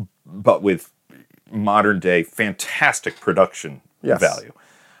 Yeah. but with modern day fantastic production Yes. value.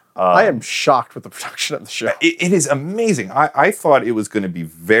 I am shocked with the production of the show. It is amazing. I thought it was going to be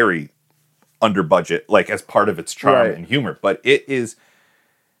very under budget, like as part of its charm Right. and humor, but it's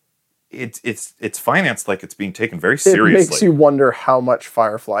financed like it's being taken very seriously. It makes you wonder how much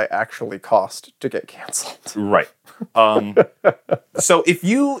Firefly actually cost to get canceled. Right. So if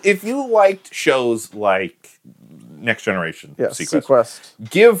you liked shows like Next Generation, Yeah, Sequest, Sequest.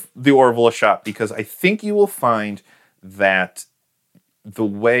 give The Orville a shot, because I think you will find that the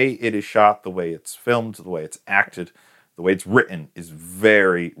way it is shot, the way it's filmed, the way it's acted, the way it's written is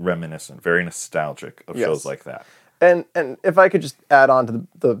very reminiscent, very nostalgic of Yes. shows like that. And if I could just add on to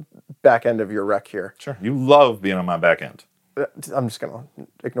the back end of your rec here. Sure. You love being on my back end. I'm just going to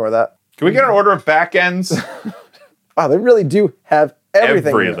ignore that. Can we get an order of back ends? Wow, they really do have everything.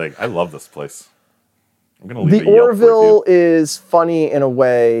 Everything. I love this place. I'm going to leave The a Yelp Orville review. is funny in a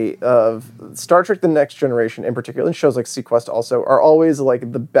way of Star Trek The Next Generation in particular, and shows like Sequest also, are always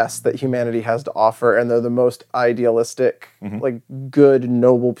like the best that humanity has to offer, and they're the most idealistic, like good,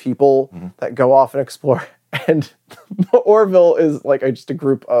 noble people that go off and explore. And the Orville is like just a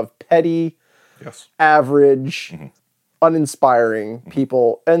group of petty, Yes. average, uninspiring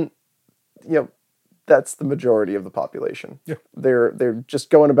people, and that's the majority of the population. Yeah. They're just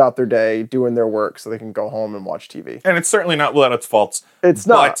going about their day, doing their work so they can go home and watch TV. And it's certainly not without its faults. It's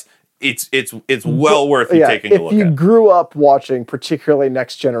not. But it's well worth you taking a look if you at. grew up watching particularly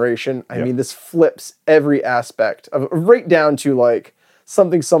Next Generation, I mean, this flips every aspect of right down to like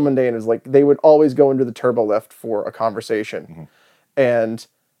something so mundane as like they would always go into the turbo lift for a conversation. And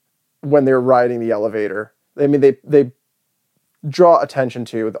when they're riding the elevator, I mean, they draw attention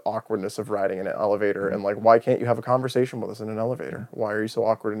to the awkwardness of riding in an elevator and like, why can't you have a conversation with us in an elevator? Why are you so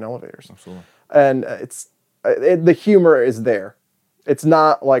awkward in elevators? Absolutely. And the humor is there. It's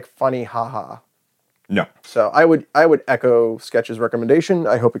not like funny, haha. No. So I would echo Sketch's recommendation.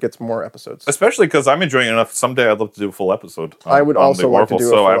 I hope it gets more episodes. Especially because I'm enjoying it enough. Someday I'd love to do a full episode. I would also The like to Orville. do a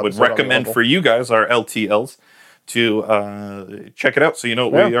So full I would episode on The recommend Orville. for you guys, our LTLs, to check it out so you know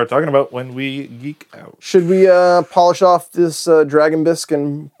what we are talking about when we geek out. Should we polish off this dragon bisque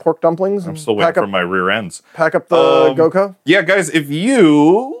and pork dumplings? I'm still waiting for my rear ends. Pack up the GoCo? Yeah, guys, if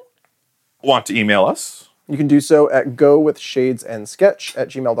you want to email us, You can do so at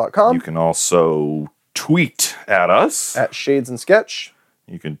gowithshadesandsketch@gmail.com. you can also tweet at us. At Shades and Sketch.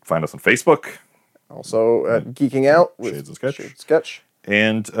 You can find us on Facebook. Also at Geeking Out with Shades and Sketch. Shades and Sketch.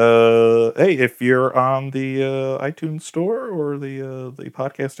 And hey, if you're on the iTunes store or the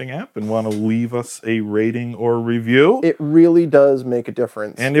podcasting app and want to leave us a rating or review, It really does make a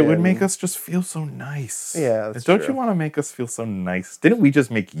difference. and it would make us just feel so nice. Yeah, that's Don't true. you want to make us feel so nice? Didn't we just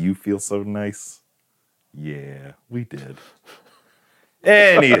make you feel so nice? Yeah, we did.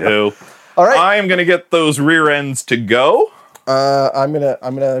 Anywho, All right. I am gonna get those rear ends to go, I'm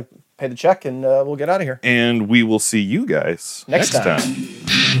gonna pay the check and we'll get out of here. and we will see you guys Next time. time.